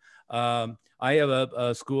damage. I have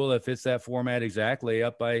a school that fits that format exactly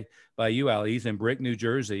up by you, Ali. He's in Brick, New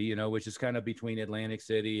Jersey, which is kind of between Atlantic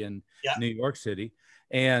City and New York City.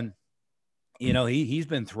 And, he's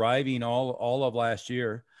been thriving all of last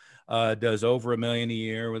year, does over $1 million a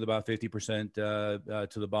year with about 50%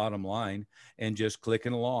 to the bottom line and just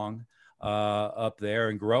clicking along up there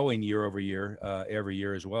and growing year over year, every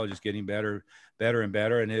year as well, just getting better and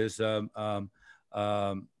better. And his,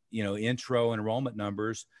 intro enrollment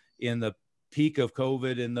numbers in the peak of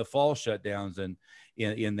COVID and the fall shutdowns and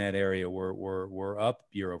in that area were up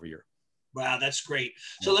year over year. Wow, that's great.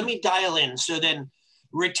 So let me dial in. So then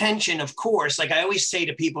retention, of course, like I always say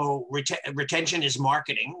to people, retention is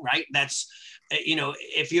marketing, right? That's,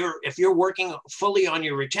 if you're working fully on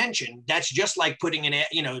your retention, that's just like putting an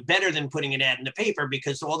ad, better than putting an ad in the paper,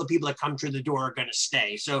 because all the people that come through the door are going to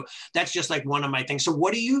stay. So that's just like one of my things. So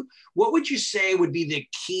what would you say would be the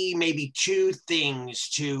key, maybe two things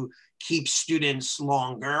to keep students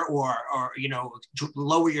longer or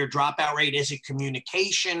lower your dropout rate? Is it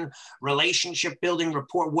communication, relationship building,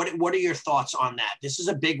 rapport? What are your thoughts on that? This is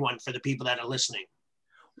a big one for the people that are listening.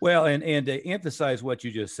 Well, and to emphasize what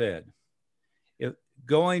you just said,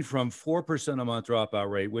 going from 4% a month dropout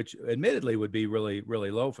rate, which admittedly would be really, really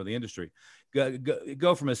low for the industry,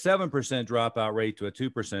 go from a 7% dropout rate to a 2%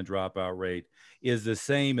 dropout rate is the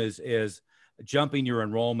same as jumping your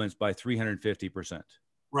enrollments by 350%.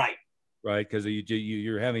 Right. Right. Because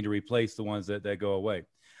you're having to replace the ones that go away.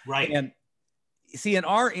 Right. And see, in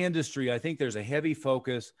our industry, I think there's a heavy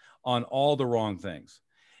focus on all the wrong things.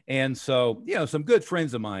 And so, some good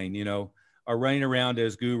friends of mine, are running around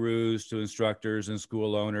as gurus to instructors and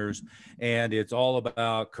school owners. And it's all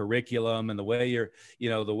about curriculum and the way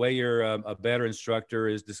you're a better instructor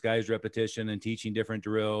is disguised repetition and teaching different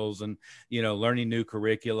drills and, learning new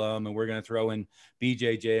curriculum. And we're going to throw in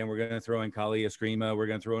BJJ and we're going to throw in Kali Eskrima. We're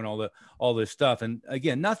going to throw in all this stuff. And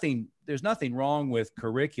again, there's nothing wrong with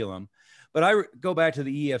curriculum, but I go back to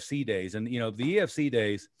the EFC days and, the EFC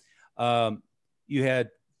days, you had,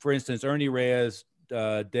 for instance, Ernie Reyes,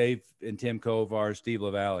 Dave and Tim Kovar, Steve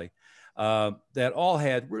LaValle, that all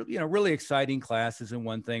had really exciting classes in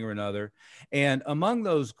one thing or another. And among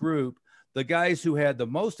those group, the guys who had the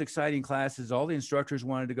most exciting classes, all the instructors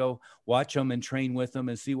wanted to go watch them and train with them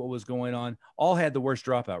and see what was going on, all had the worst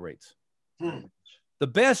dropout rates. The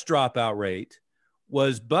best dropout rate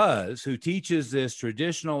was Buzz, who teaches this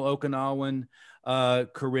traditional Okinawan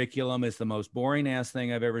curriculum. It's the most boring ass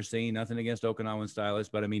thing I've ever seen. Nothing against Okinawan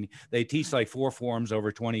stylists, but I mean, they teach like 4 forms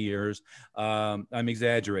over 20 years. I'm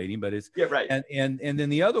exaggerating, but it's yeah, right. And then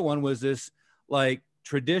the other one was this like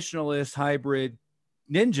traditionalist hybrid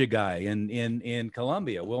ninja guy in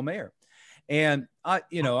Columbia, Will Mayer. And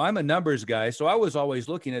I'm a numbers guy, so I was always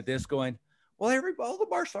looking at this going, well, all the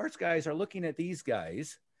martial arts guys are looking at these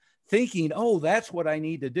guys thinking, oh, that's what I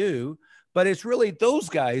need to do. But it's really those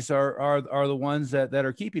guys are the ones that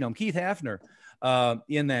are keeping them. Keith Hafner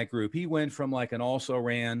in that group, he went from like an also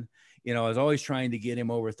ran, I was always trying to get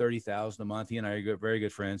him over 30,000 a month. He and I are very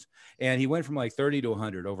good friends. And he went from like 30 to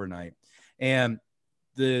 100 overnight. And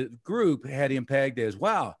the group had him pegged as,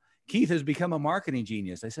 wow, Keith has become a marketing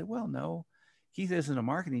genius. I said, well, no, Keith isn't a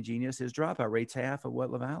marketing genius. His dropout rate's half of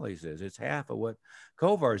what LaValle's is. It's half of what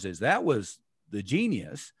Kovar's is. That was the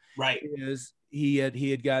genius. Right. Is he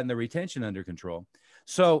had gotten the retention under control.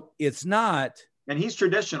 So it's not. And he's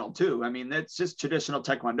traditional too. I mean, that's just traditional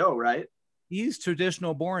Taekwondo, right? He's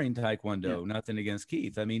traditional, boring Taekwondo. Yeah. Nothing against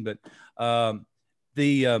Keith. I mean, but but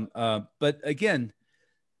again,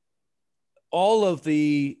 all of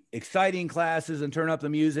the exciting classes and turn up the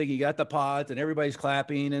music, you got the pods and everybody's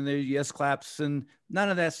clapping and there's yes claps and none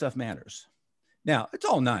of that stuff matters. Now it's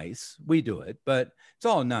all nice. We do it, but it's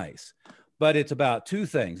all nice. But it's about two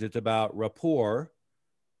things. It's about rapport,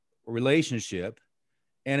 relationship,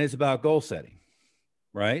 and it's about goal setting,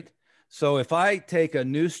 right? So if I take a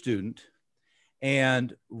new student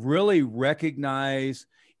and really recognize,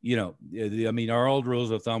 our old rules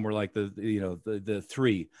of thumb were like the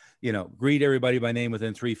three, greet everybody by name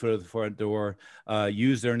within 3 foot of the front door,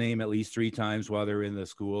 use their name at least 3 times while they're in the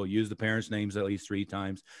school, use the parents' names at least 3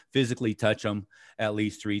 times, physically touch them at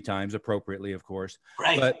least 3 times, appropriately, of course.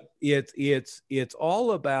 Right. But it's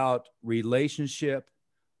all about relationship,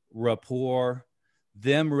 rapport,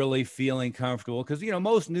 them really feeling comfortable. Because,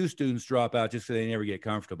 most new students drop out just because they never get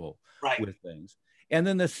comfortable with things. And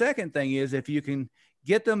then the second thing is if you can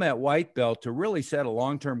get them at white belt to really set a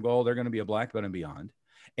long-term goal, they're going to be a black belt and beyond,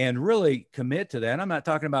 and really commit to that. And I'm not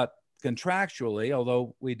talking about contractually,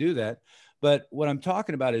 although we do that, but what I'm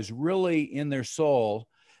talking about is really in their soul,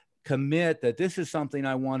 commit that this is something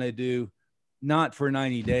I want to do, not for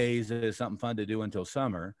 90 days as something fun to do until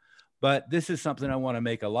summer, but this is something I want to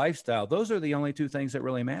make a lifestyle. Those are the only 2 things that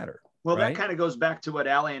really matter. Well, right? That kind of goes back to what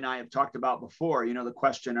Allie and I have talked about before, the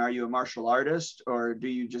question, are you a martial artist or do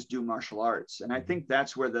you just do martial arts? And I think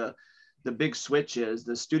that's where the big switch is.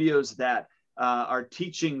 The studios that are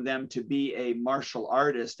teaching them to be a martial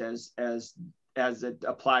artist as it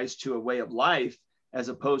applies to a way of life, as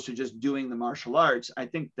opposed to just doing the martial arts. I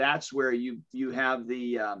think that's where you have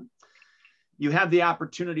the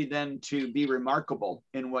opportunity then to be remarkable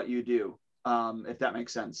in what you do, if that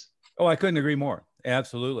makes sense. Oh, I couldn't agree more.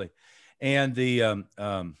 Absolutely. And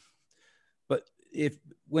but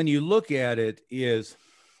when you look at it is,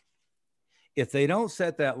 if they don't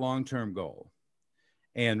set that long-term goal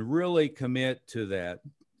and really commit to that,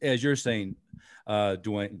 as you're saying,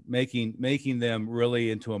 Dwayne, making them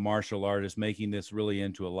really into a martial artist, making this really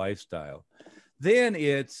into a lifestyle, then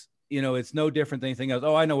it's no different than anything else.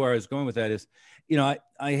 Oh, I know where I was going with that is, I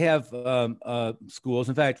have schools,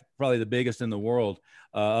 in fact, probably the biggest in the world,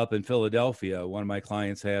 up in Philadelphia. One of my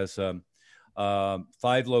clients has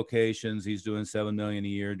 5 locations. He's doing $7 million a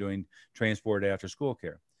year doing transport after school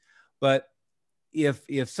care. But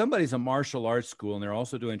if somebody's a martial arts school and they're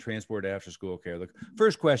also doing transport after school care, the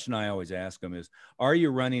first question I always ask them is, are you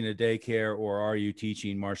running a daycare or are you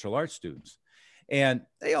teaching martial arts students? And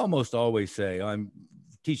they almost always say, I'm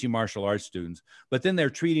teaching martial arts students, but then they're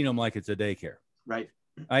treating them like it's a daycare. Right.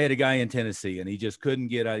 I had a guy in Tennessee and he just couldn't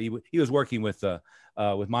get out. He was working with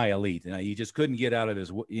my elite and he just couldn't get out of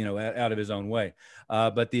his, out of his own way.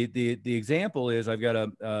 But the example is, I've got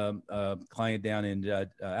a client down in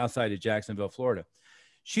outside of Jacksonville, Florida.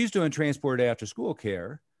 She's doing transport after school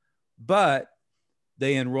care, but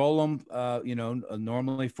they enroll them,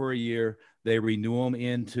 normally for a year. They renew them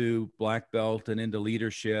into black belt and into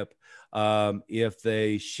leadership. If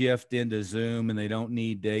they shift into Zoom and they don't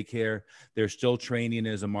need daycare, they're still training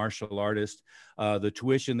as a martial artist. The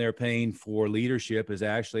tuition they're paying for leadership is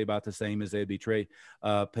actually about the same as they'd be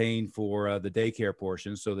paying for the daycare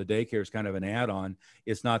portion. So the daycare is kind of an add-on.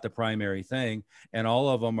 It's not the primary thing. And all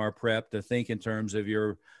of them are prepped to think in terms of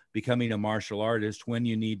your becoming a martial artist. When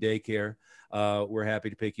you need daycare, we're happy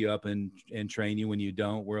to pick you up and train you. When you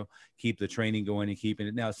don't, we'll keep the training going and keeping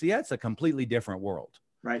it. Now, see, that's a completely different world.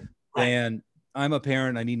 Right. And I'm a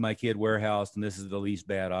parent, I need my kid warehoused, and this is the least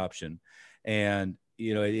bad option. And,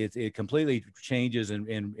 it completely changes and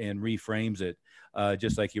reframes it,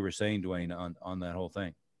 just like you were saying, Dwayne, on that whole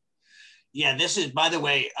thing. Yeah, this is, by the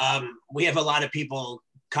way, we have a lot of people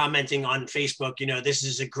commenting on Facebook, this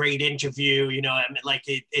is a great interview, I mean, like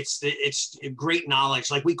it's great knowledge.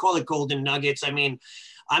 Like we call it golden nuggets. I mean,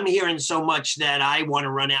 I'm hearing so much that I want to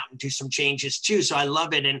run out and do some changes too. So I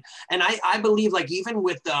love it. And I believe, like, even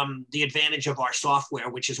with the advantage of our software,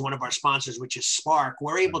 which is one of our sponsors, which is Spark,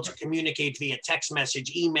 we're able to communicate via text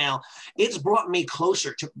message, email. It's brought me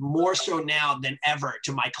closer to, more so now than ever,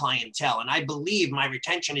 to my clientele. And I believe my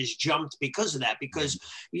retention has jumped because of that, because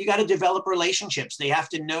you got to develop relationships. They have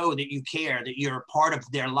to know that you care, that you're a part of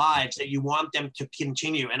their lives, that you want them to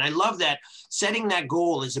continue. And I love that setting that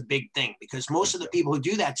goal is a big thing, because most of the people who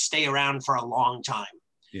do that stay around for a long time.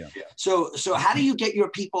 Yeah. So how do you get your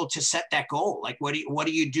people to set that goal? Like, what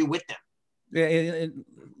do you do with them? Yeah. And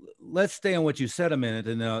let's stay on what you said a minute,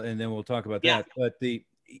 and then we'll talk about that. But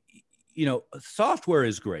software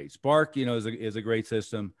is great. Spark, is a great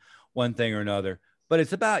system, one thing or another, but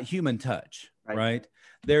it's about human touch, right?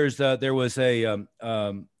 There was a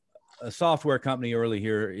software company early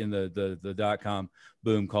here in the .com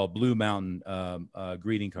boom called Blue Mountain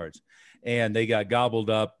greeting cards. And they got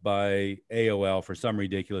gobbled up by AOL for some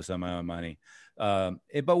ridiculous amount of money. But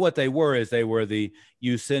what they were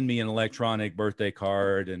you send me an electronic birthday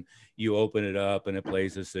card and you open it up and it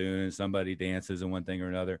plays a tune and somebody dances and one thing or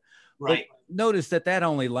another. Right. But notice that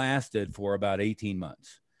only lasted for about 18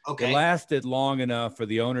 months. Okay. It lasted long enough for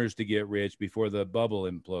the owners to get rich before the bubble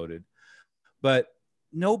imploded. But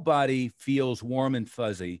nobody feels warm and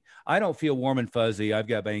fuzzy. I don't feel warm and fuzzy. I've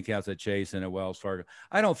got bank accounts at Chase and at Wells Fargo.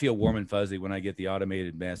 I don't feel warm and fuzzy when I get the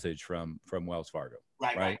automated message from Wells Fargo.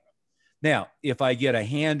 Right. Now, if I get a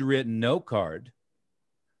handwritten note card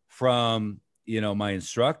from, my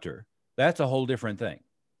instructor, that's a whole different thing.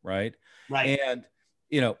 Right. And,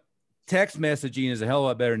 text messaging is a hell of a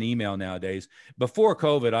lot better than email nowadays. Before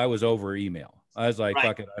COVID, I was over email. I was like,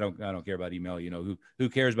 fuck it. I don't care about email. Who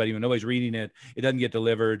cares about email? Nobody's reading it. It doesn't get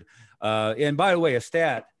delivered. And by the way, a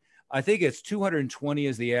stat, I think it's 220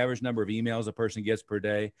 is the average number of emails a person gets per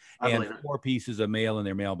day, and 4 pieces of mail in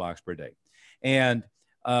their mailbox per day. And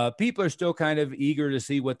people are still kind of eager to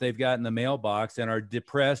see what they've got in the mailbox and are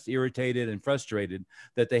depressed, irritated, and frustrated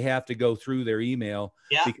that they have to go through their email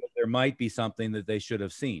because there might be something that they should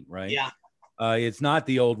have seen. Right. Yeah. It's not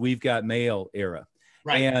the old "we've got mail" era.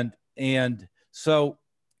 Right. And so,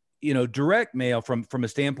 direct mail from a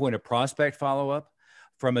standpoint of prospect follow-up,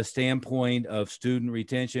 from a standpoint of student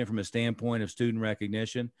retention, from a standpoint of student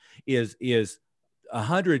recognition is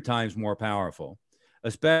 100 times more powerful,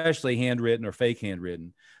 especially handwritten or fake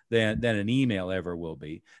handwritten, than an email ever will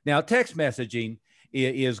be. Now, text messaging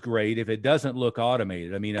is great if it doesn't look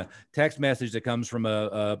automated. I mean, a text message that comes from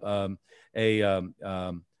a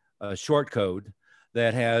short code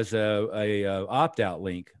that has a opt-out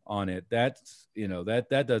link on it, that's,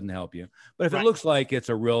 that doesn't help you. But if it looks like it's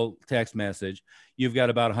a real text message, you've got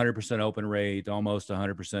about 100% open rate, almost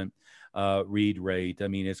 100% read rate. I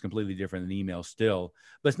mean, it's completely different than email still,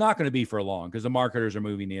 but it's not going to be for long because the marketers are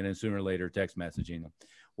moving in, and sooner or later text messaging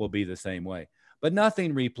will be the same way. But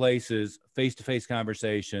nothing replaces face-to-face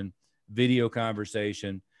conversation, video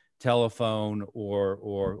conversation, telephone,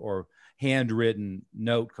 or handwritten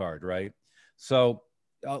note card, right? So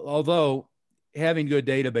although having good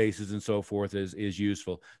databases and so forth is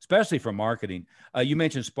useful, especially for marketing. You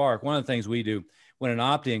mentioned Spark. One of the things we do when an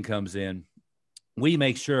opt-in comes in, we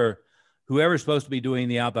make sure whoever's supposed to be doing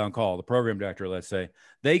the outbound call, the program director, let's say,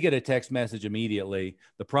 they get a text message immediately.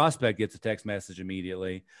 The prospect gets a text message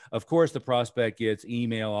immediately. Of course, the prospect gets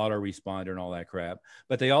email, autoresponder, and all that crap,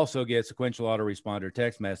 but they also get sequential autoresponder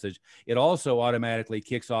text message. It also automatically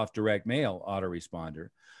kicks off direct mail autoresponder.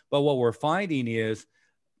 But what we're finding is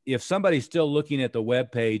if somebody's still looking at the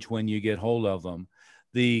web page when you get hold of them,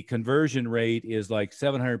 the conversion rate is like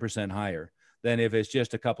 700% higher than if it's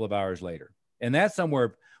just a couple of hours later. And that's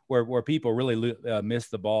somewhere where people really miss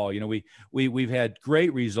the ball. We've had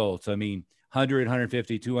great results. I mean, 100,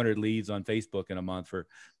 150, 200 leads on Facebook in a month for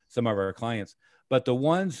some of our clients. But the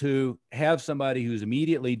ones who have somebody who's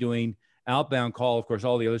immediately doing outbound call, of course,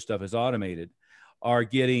 all the other stuff is automated, are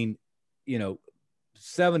getting,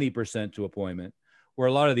 70% to appointment, where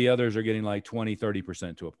a lot of the others are getting like 20,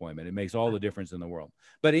 30% to appointment. It makes all the difference in the world.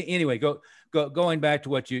 But anyway, going back to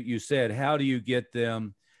what you said, how do you get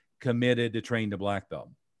them committed to train to black belt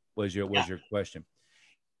was your question.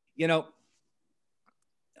 I'm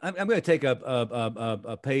going to take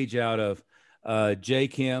a page out of Jay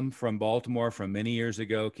Kim from Baltimore from many years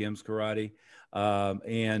ago, Kim's Karate,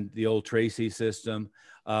 and the old Tracy system.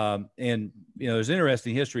 And, there's an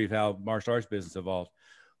interesting history of how martial arts business evolved.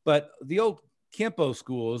 But the old Kempo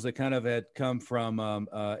schools that kind of had come from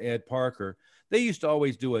Ed Parker, they used to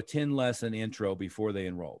always do a 10 lesson intro before they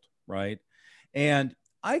enrolled, right? And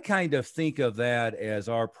I kind of think of that as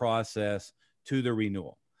our process to the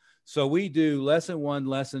renewal. So we do lesson 1,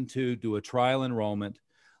 lesson 2, do a trial enrollment.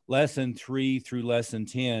 Lesson 3 through lesson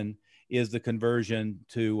 10 is the conversion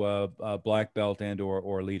to black belt and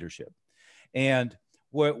or leadership. And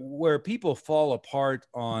where people fall apart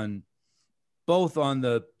on both on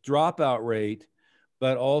the dropout rate,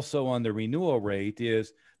 but also on the renewal rate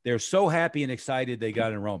is they're so happy and excited they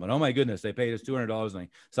got enrollment. Oh my goodness, they paid us $200 and they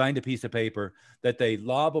signed a piece of paper that they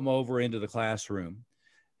lob them over into the classroom,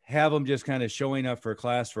 have them just kind of showing up for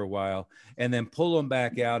class for a while, and then pull them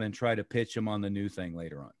back out and try to pitch them on the new thing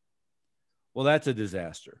later on. Well, that's a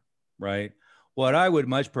disaster, right? What I would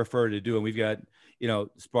much prefer to do, and we've got,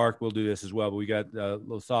 Spark will do this as well, but we got a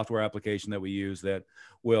little software application that we use that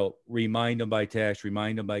will remind them by text,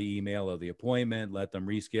 remind them by email of the appointment, let them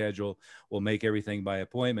reschedule. We'll make everything by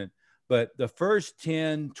appointment. But the first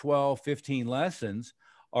 10, 12, 15 lessons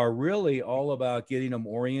are really all about getting them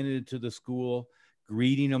oriented to the school,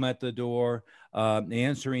 greeting them at the door,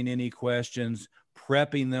 answering any questions,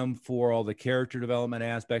 prepping them for all the character development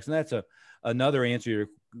aspects. And that's another answer to your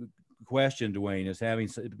question, Dwayne, is having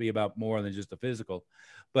to be about more than just the physical,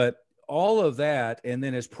 but all of that. And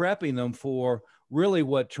then is prepping them for really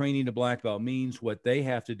what training to black belt means, what they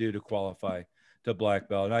have to do to qualify to black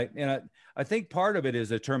belt. And I think part of it is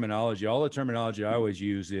the terminology. All the terminology I always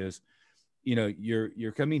use is,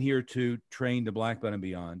 you're coming here to train to black belt and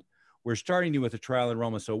beyond. We're starting you with a trial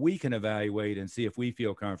enrollment so we can evaluate and see if we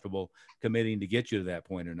feel comfortable committing to get you to that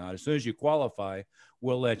point or not. As soon as you qualify,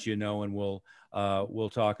 we'll let you know, and we'll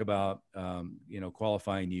talk about,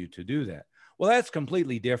 qualifying you to do that. Well, that's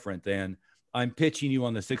completely different than I'm pitching you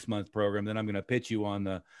on the 6-month program. Then I'm going to pitch you on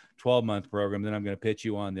the 12-month program. Then I'm going to pitch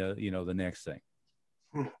you on the, the next thing.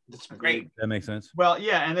 That's great. That makes sense. Well,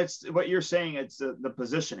 yeah. And it's what you're saying. It's the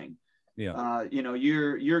positioning. Yeah.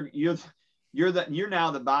 You're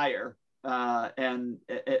now the buyer, and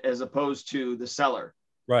as opposed to the seller.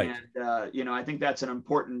 Right. And, I think that's an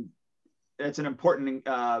important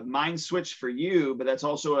mind switch for you, but that's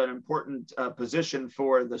also an important position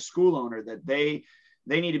for the school owner, that they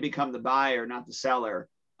need to become the buyer, not the seller,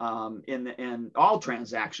 in all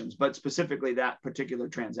transactions, but specifically that particular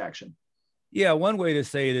transaction. Yeah. One way to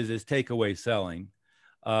say it is takeaway selling.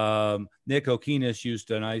 Nick Okinis used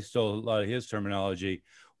to, and I stole a lot of his terminology,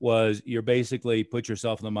 was you're basically put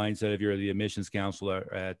yourself in the mindset of you're the admissions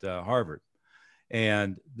counselor at Harvard,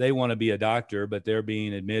 and they want to be a doctor, but they're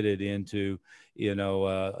being admitted into,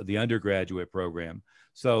 the undergraduate program.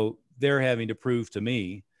 So they're having to prove to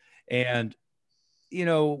me, and,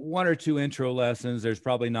 1 or 2 intro lessons, there's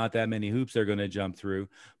probably not that many hoops they're going to jump through,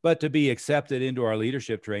 but to be accepted into our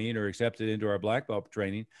leadership training or accepted into our black belt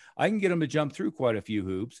training, I can get them to jump through quite a few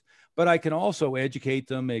hoops, but I can also educate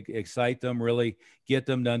them, excite them, really get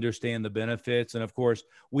them to understand the benefits. And of course,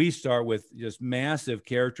 we start with just massive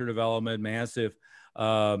character development, massive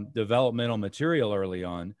developmental material early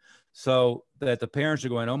on, so that the parents are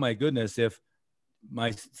going, oh my goodness, if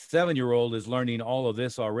my 7-year-old is learning all of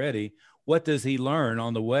this already, what does he learn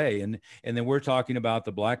on the way? And then we're talking about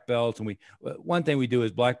the black belts. And one thing we do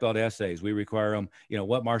is black belt essays. We require them,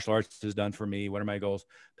 what martial arts has done for me, what are my goals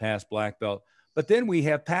past black belt? But then we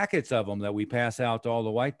have packets of them that we pass out to all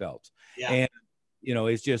the white belts. Yeah. And,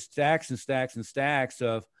 it's just stacks and stacks and stacks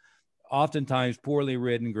of oftentimes poorly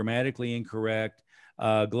written, grammatically incorrect,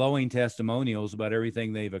 glowing testimonials about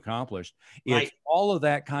everything they've accomplished. Right. It's all of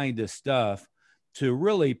that kind of stuff to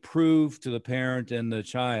really prove to the parent and the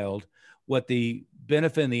child what the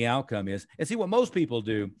benefit and the outcome is. And see, what most people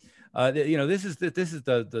do, this is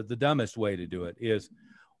the dumbest way to do it is,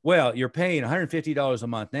 well, you're paying $150 a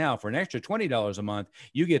month now. For an extra $20 a month,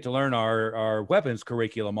 you get to learn our weapons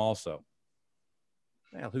curriculum also.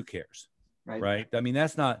 Well, who cares? Right? I mean,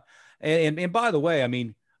 that's not, and by the way, I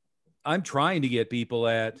mean, I'm trying to get people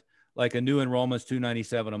at like a new enrollment's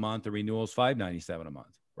 $297 a month, the renewal's $597 a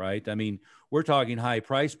month, right? I mean, we're talking high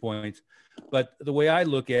price points, but the way I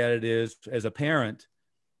look at it is, as a parent,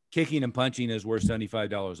 kicking and punching is worth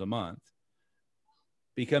 $75 a month.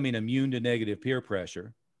 Becoming immune to negative peer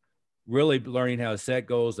pressure, really learning how to set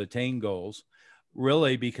goals, attain goals,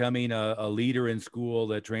 really becoming a leader in school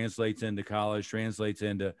that translates into college, translates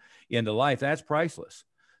into life, that's priceless.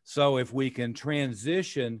 So if we can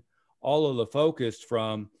transition all of the focus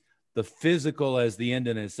from the physical as the end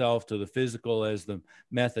in itself to the physical as the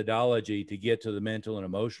methodology to get to the mental and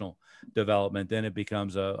emotional development, then it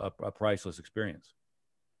becomes a priceless experience.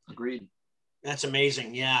 Agreed. That's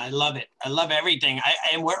amazing. Yeah, I love it. I love everything.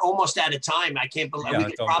 And we're almost out of time. I can't believe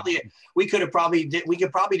we could probably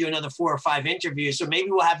do another 4 or 5 interviews. So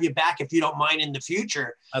maybe we'll have you back if you don't mind in the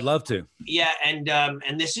future. I'd love to. Yeah, and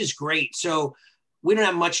this is great. So we don't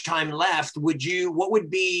have much time left. What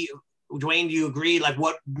would be, Dwayne, do you agree? Like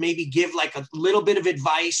what, maybe give like a little bit of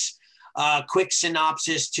advice, quick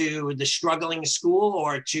synopsis to the struggling school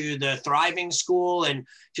or to the thriving school, and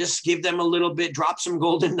just give them a little bit, drop some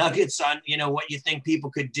golden nuggets on, what you think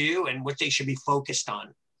people could do and what they should be focused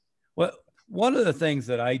on. Well, one of the things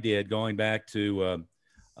that I did going back to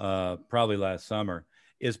probably last summer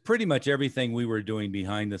is pretty much everything we were doing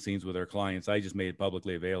behind the scenes with our clients. I just made it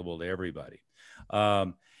publicly available to everybody.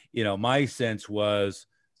 My sense was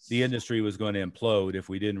the industry was going to implode if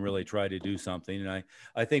we didn't really try to do something. And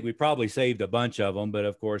I think we probably saved a bunch of them, but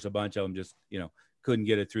of course, a bunch of them just, couldn't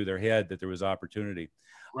get it through their head that there was opportunity.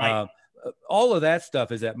 Right. All of that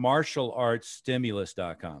stuff is at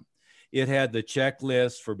martialartsstimulus.com. It had the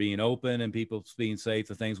checklist for being open and people being safe,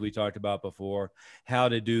 the things we talked about before, how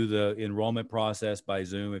to do the enrollment process by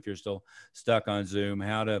Zoom if you're still stuck on Zoom,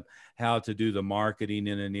 how to do the marketing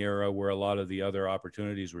in an era where a lot of the other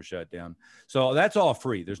opportunities were shut down. So that's all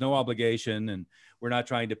free. There's no obligation, and we're not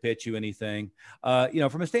trying to pitch you anything.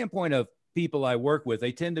 From a standpoint of people I work with,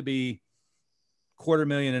 they tend to be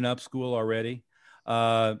 $250,000 and up school already.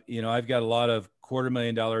 I've got a lot of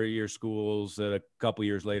 $250,000 a year schools that a couple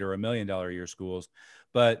years later are $1 million a year schools.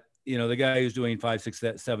 But, the guy who's doing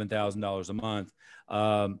 $5,000, $6,000, $7,000 a month,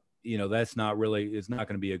 that's not really, it's not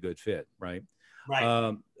going to be a good fit. Right.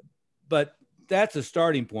 Right. But that's a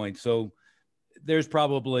starting point. So there's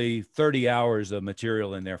probably 30 hours of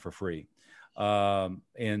material in there for free.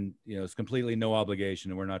 It's completely no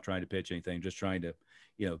obligation, and we're not trying to pitch anything, just trying to,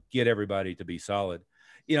 get everybody to be solid.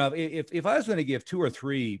 If I was going to give 2 or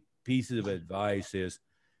 3 pieces of advice is,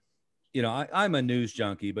 I'm a news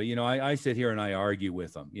junkie, but, I sit here and I argue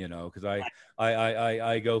with them, because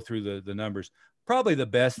I go through the numbers. Probably the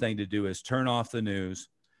best thing to do is turn off the news,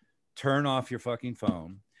 turn off your fucking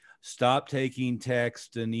phone, stop taking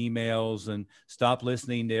texts and emails, and stop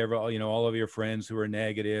listening to all of your friends who are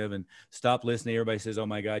negative, and stop listening. Everybody says, oh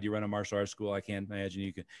my God, you run a martial arts school. I can't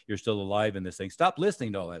imagine you're still alive in this thing. Stop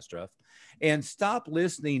listening to all that stuff, and stop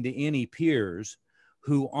listening to any peers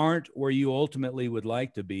who aren't where you ultimately would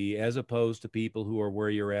like to be, as opposed to people who are where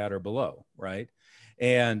you're at or below. Right.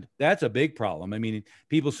 And that's a big problem. I mean,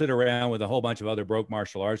 people sit around with a whole bunch of other broke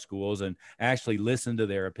martial arts schools and actually listen to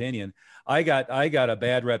their opinion. I got a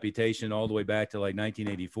bad reputation all the way back to like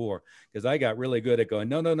 1984, because I got really good at going,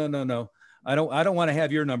 no. I don't want to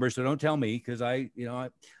have your numbers. So don't tell me, because I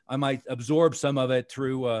might absorb some of it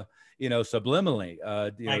through, subliminally,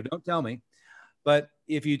 Right. Don't tell me. But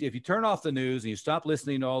if you turn off the news and you stop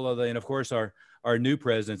listening to all of and of course our new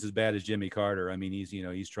president's as bad as Jimmy Carter. I mean,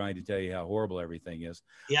 he's trying to tell you how horrible everything is.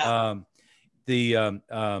 Yeah.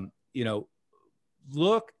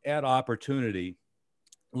 Look at opportunity,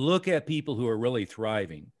 look at people who are really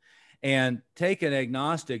thriving, and take an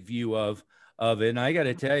agnostic view of it. And I got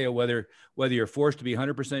to tell you, whether you're forced to be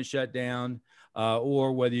 100% shut down,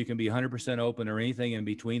 or whether you can be 100% open or anything in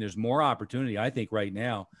between, there's more opportunity, I think, right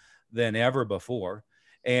now than ever before.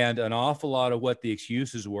 And an awful lot of what the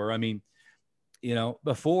excuses were. I mean,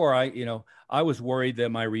 before I was worried that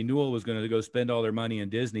my renewal was going to go spend all their money in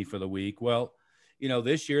Disney for the week. Well,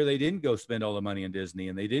 this year they didn't go spend all the money in Disney,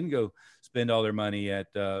 and they didn't go spend all their money at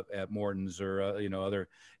Morton's or, other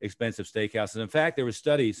expensive steakhouses. In fact, there were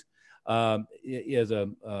studies, as a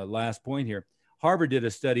last point here, Harvard did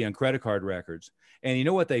a study on credit card records, and you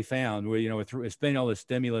know what they found, where, spending all the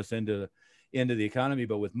stimulus into the economy,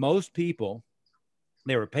 but with most people,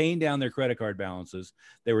 they were paying down their credit card balances.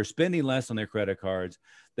 They were spending less on their credit cards.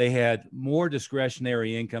 They had more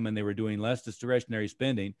discretionary income, and they were doing less discretionary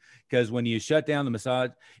spending, because when you shut down the massage,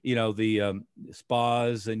 the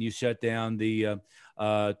spas, and you shut down the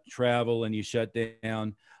travel, and you shut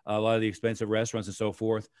down a lot of the expensive restaurants and so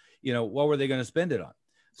forth, what were they going to spend it on?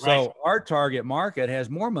 Right. So our target market has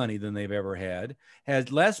more money than they've ever had,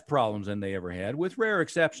 has less problems than they ever had, with rare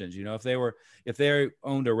exceptions. If they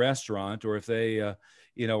owned a restaurant, or if they,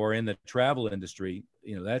 are in the travel industry,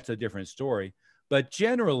 that's a different story. But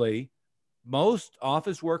generally, most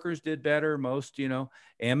office workers did better. Most,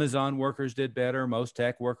 Amazon workers did better. Most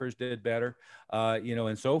tech workers did better,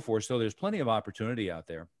 and so forth. So there's plenty of opportunity out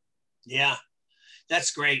there. Yeah,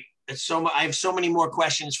 that's great. I have so many more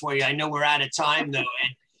questions for you. I know we're out of time though.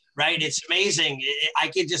 And right? It's amazing. I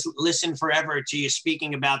could just listen forever to you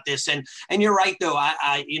speaking about this. And you're right, though.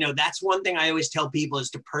 That's one thing I always tell people is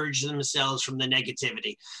to purge themselves from the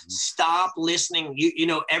negativity. Stop listening.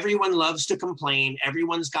 Everyone loves to complain.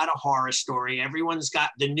 Everyone's got a horror story. Everyone's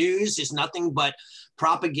got, the news is nothing but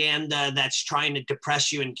propaganda that's trying to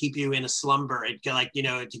depress you and keep you in a slumber and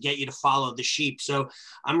to get you to follow the sheep. So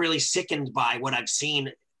I'm really sickened by what I've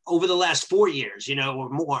seen over the last 4 years, or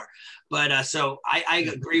more. But so I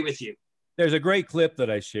agree with you. There's a great clip that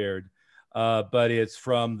I shared, but it's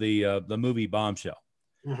from the movie Bombshell,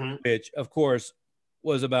 which of course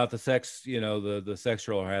was about the the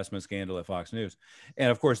sexual harassment scandal at Fox News. And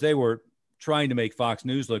of course they were trying to make Fox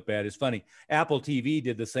News look bad. It's funny. Apple TV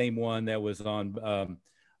did the same one that was on,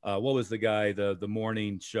 what was the guy, the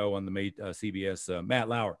morning show on the CBS, Matt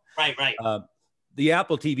Lauer. Right. The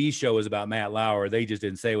Apple TV show was about Matt Lauer. They just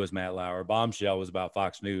didn't say it was Matt Lauer. Bombshell was about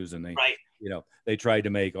Fox News, and they tried to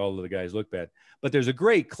make all of the guys look bad. But there's a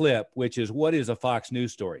great clip, which is what is a Fox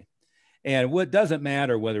News story? And what doesn't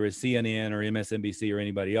matter whether it's CNN or MSNBC or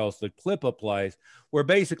anybody else, the clip applies where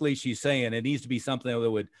basically she's saying it needs to be something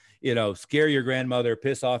that would, scare your grandmother,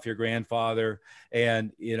 piss off your grandfather.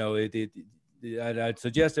 And, I'd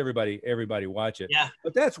suggest everybody watch it. Yeah.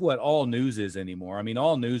 But that's what all news is anymore. I mean,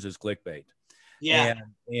 all news is clickbait. Yeah.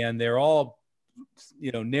 And they're all,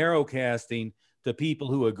 narrow casting to people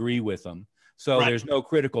who agree with them. So there's no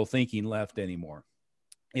critical thinking left anymore.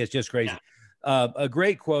 It's just crazy. Yeah. A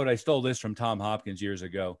great quote, I stole this from Tom Hopkins years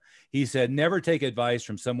ago. He said, never take advice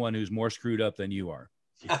from someone who's more screwed up than you are.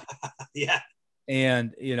 Yeah.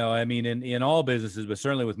 And, in all businesses, but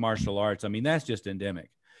certainly with martial arts, that's just endemic.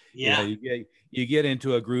 Yeah. You get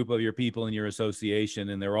into a group of your people in your association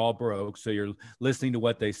and they're all broke. So you're listening to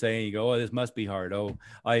what they say and you go, oh, this must be hard. Oh,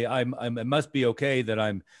 it must be okay that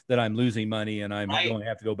I'm losing money and I'm going to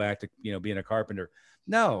have to go back to, being a carpenter.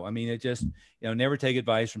 No, it just, never take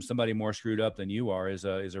advice from somebody more screwed up than you are is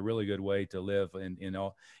a really good way to live in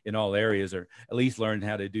all areas, or at least learn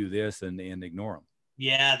how to do this and ignore them.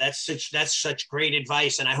 Yeah, that's such great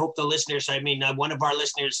advice. And I hope the listeners, one of our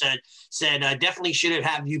listeners said definitely should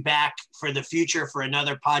have you back for the future for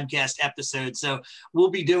another podcast episode. So we'll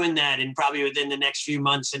be doing that and probably within the next few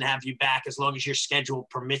months and have you back as long as your schedule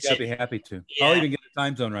permits it. I'd be happy to. Yeah. I'll even get the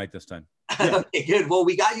time zone right this time. Yeah. Okay, good. Well,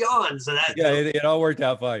 we got you on. So that it all worked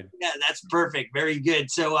out fine. Yeah, that's perfect. Very good.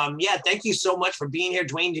 So thank you so much for being here.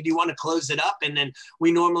 Dwayne, did you want to close it up? And then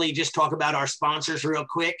we normally just talk about our sponsors real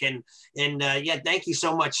quick. And thank you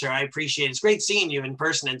so much, sir. I appreciate it. It's great seeing you in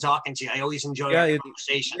person and talking to you. I always enjoy our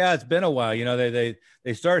conversations. Yeah, it's been a while.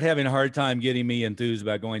 They started having a hard time getting me enthused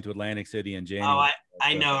about going to Atlantic City in January. Oh,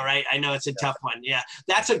 I know, right? I know it's a tough one. Yeah,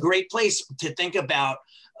 that's a great place to think about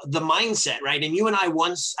the mindset, right? And you and I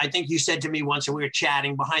once, I think you said to me once, and we were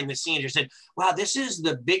chatting behind the scenes, you said, wow, this is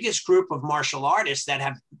the biggest group of martial artists that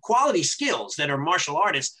have quality skills, that are martial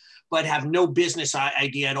artists, but have no business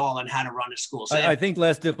idea at all on how to run a school. So I think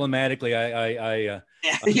less diplomatically, I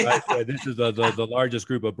said this is the largest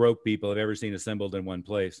group of broke people I've ever seen assembled in one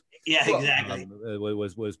place. Yeah, exactly.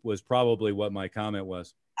 Was probably what my comment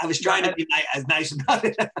was. I was trying to be nice about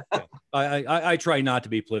it. I try not to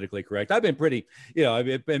be politically correct. I've been pretty,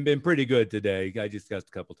 I've been pretty good today. I just got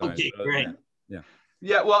a couple times. Okay, great.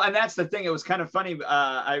 Yeah. Well, and that's the thing. It was kind of funny.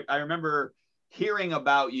 I remember hearing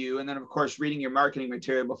about you, and then of course reading your marketing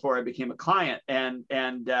material before I became a client, and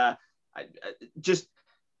I just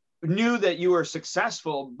knew that you were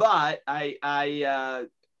successful, but I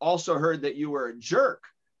also heard that you were a jerk.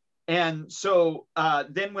 And so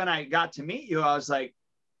then when I got to meet you, I was like,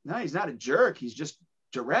 no, he's not a jerk. He's just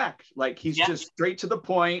direct. Like he's just straight to the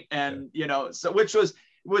point. And, so which was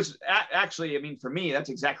actually, for me, that's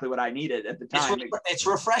exactly what I needed at the time. It's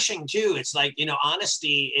refreshing too. It's like,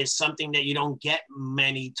 honesty is something that you don't get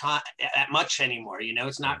much anymore.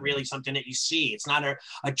 It's not really something that you see. It's not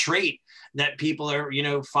a trait that people are,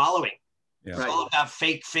 following. Yeah. It's all about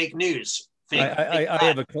fake news.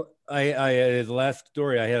 The last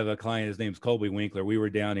story, I have a client, his name's Colby Winkler. We were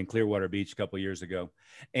down in Clearwater Beach a couple of years ago,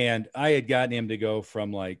 and I had gotten him to go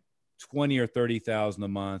from like 20 or 30,000 a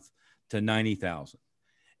month to 90,000.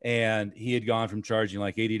 And he had gone from charging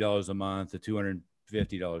like $80 a month to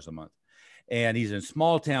 $250 a month. And he's in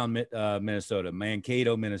small town, Minnesota,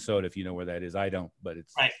 Mankato, Minnesota, if you know where that is. I don't, but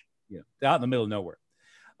it's out in the middle of nowhere.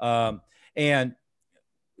 And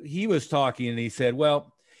he was talking and he said,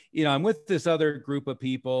 well, I'm with this other group of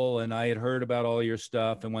people and I had heard about all your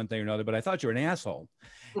stuff and one thing or another, but I thought you were an asshole.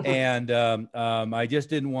 And I just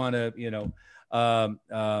didn't want to,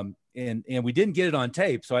 And we didn't get it on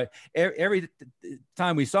tape. So every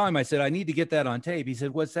time we saw him, I said, I need to get that on tape. He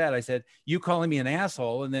said, what's that? I said, you calling me an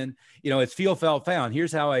asshole. And then, it's feel, felt, found.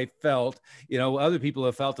 Here's how I felt. Other people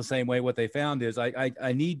have felt the same way. What they found is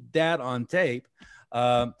I need that on tape.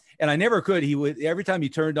 And I never could. Every time he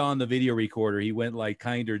turned on the video recorder, he went like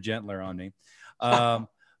kinder, gentler on me.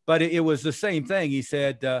 But it was the same thing. He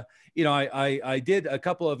said, I did a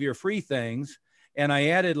couple of your free things, and I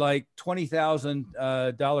added like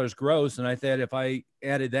 $20,000 gross. And I thought, if I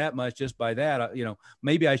added that much just by that,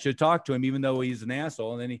 maybe I should talk to him, even though he's an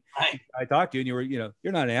asshole. And then I talked to you, and you were,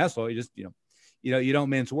 you're not an asshole. You just, you don't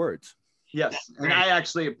mince words. Yes. And I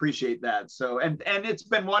actually appreciate that. So, and it's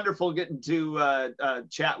been wonderful getting to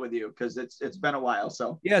chat with you, because it's been a while.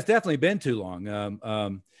 So yeah, it's definitely been too long.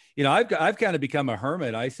 I've kind of become a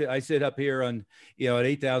hermit. I sit up here on, at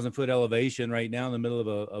 8,000 foot elevation right now in the middle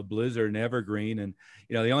of a blizzard in Evergreen. And,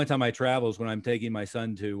 the only time I travel is when I'm taking my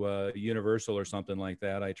son to Universal or something like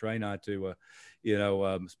that. I try not to,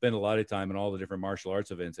 spend a lot of time in all the different martial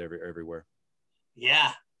arts events everywhere.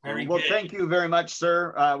 Yeah. Very good. Thank you very much,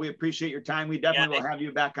 sir. We appreciate your time. We definitely will have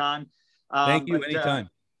you back on. Thank you. Anytime.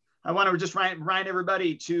 I want to just remind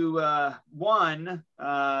everybody to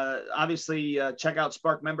obviously check out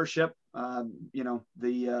Spark Membership,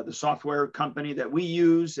 the software company that we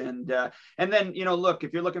use, and then look,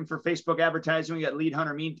 if you're looking for Facebook advertising, we got Lead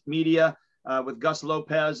Hunter Media with Gus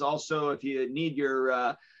Lopez. Also, if you need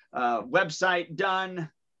your website done,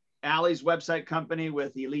 Allie's website company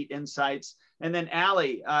with Elite Insights, and then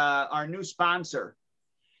Allie, our new sponsor.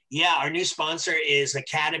 Yeah, our new sponsor is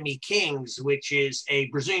Academy Kings, which is a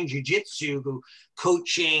Brazilian Jiu-Jitsu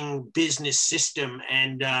coaching business system.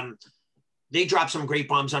 And they dropped some great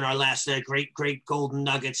bombs on our last, great golden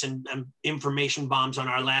nuggets and information bombs on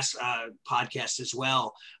our last podcast as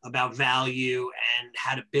well, about value and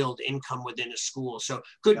how to build income within a school. So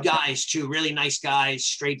good guys too, really nice guys,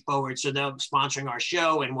 straightforward. So they're sponsoring our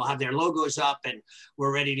show, and we'll have their logos up, and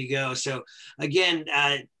we're ready to go. So again,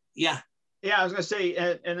 yeah. Yeah, I was going to say,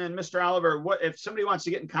 and then Mr. Oliver, what if somebody wants to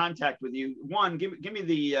get in contact with you? One, give me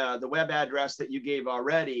the web address that you gave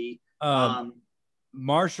already.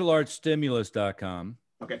 Martialartsstimulus.com.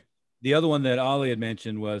 Okay. The other one that Ollie had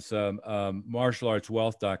mentioned was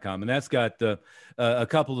martialartswealth.com, and that's got a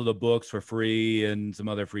couple of the books for free and some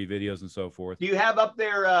other free videos and so forth. Do you have up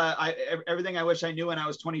there everything I wish I knew when I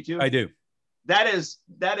was 22? I do. That is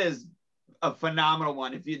a phenomenal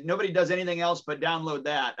one. If nobody does anything else but download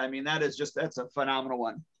that, I mean, that's a phenomenal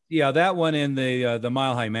one. Yeah, that one and the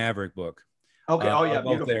Mile High Maverick book. Okay. Oh yeah,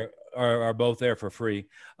 both there are both there for free.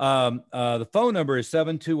 The phone number is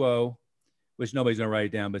 720, which nobody's gonna write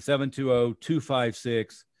it down, but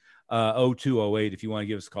 720-256-0208 if you want to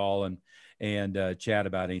give us a call and chat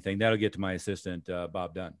about anything. That'll get to my assistant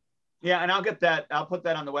Bob Dunn. Yeah, and I'll put that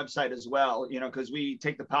on the website as well, because we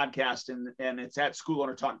take the podcast and it's at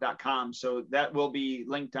schoolownertalk.com. So that will be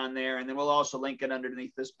linked on there. And then we'll also link it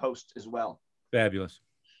underneath this post as well. Fabulous.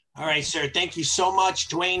 All right, sir. Thank you so much,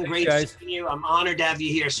 Dwayne. Great seeing you. I'm honored to have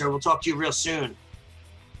you here, sir. We'll talk to you real soon.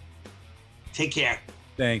 Take care.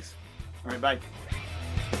 Thanks. All right, bye.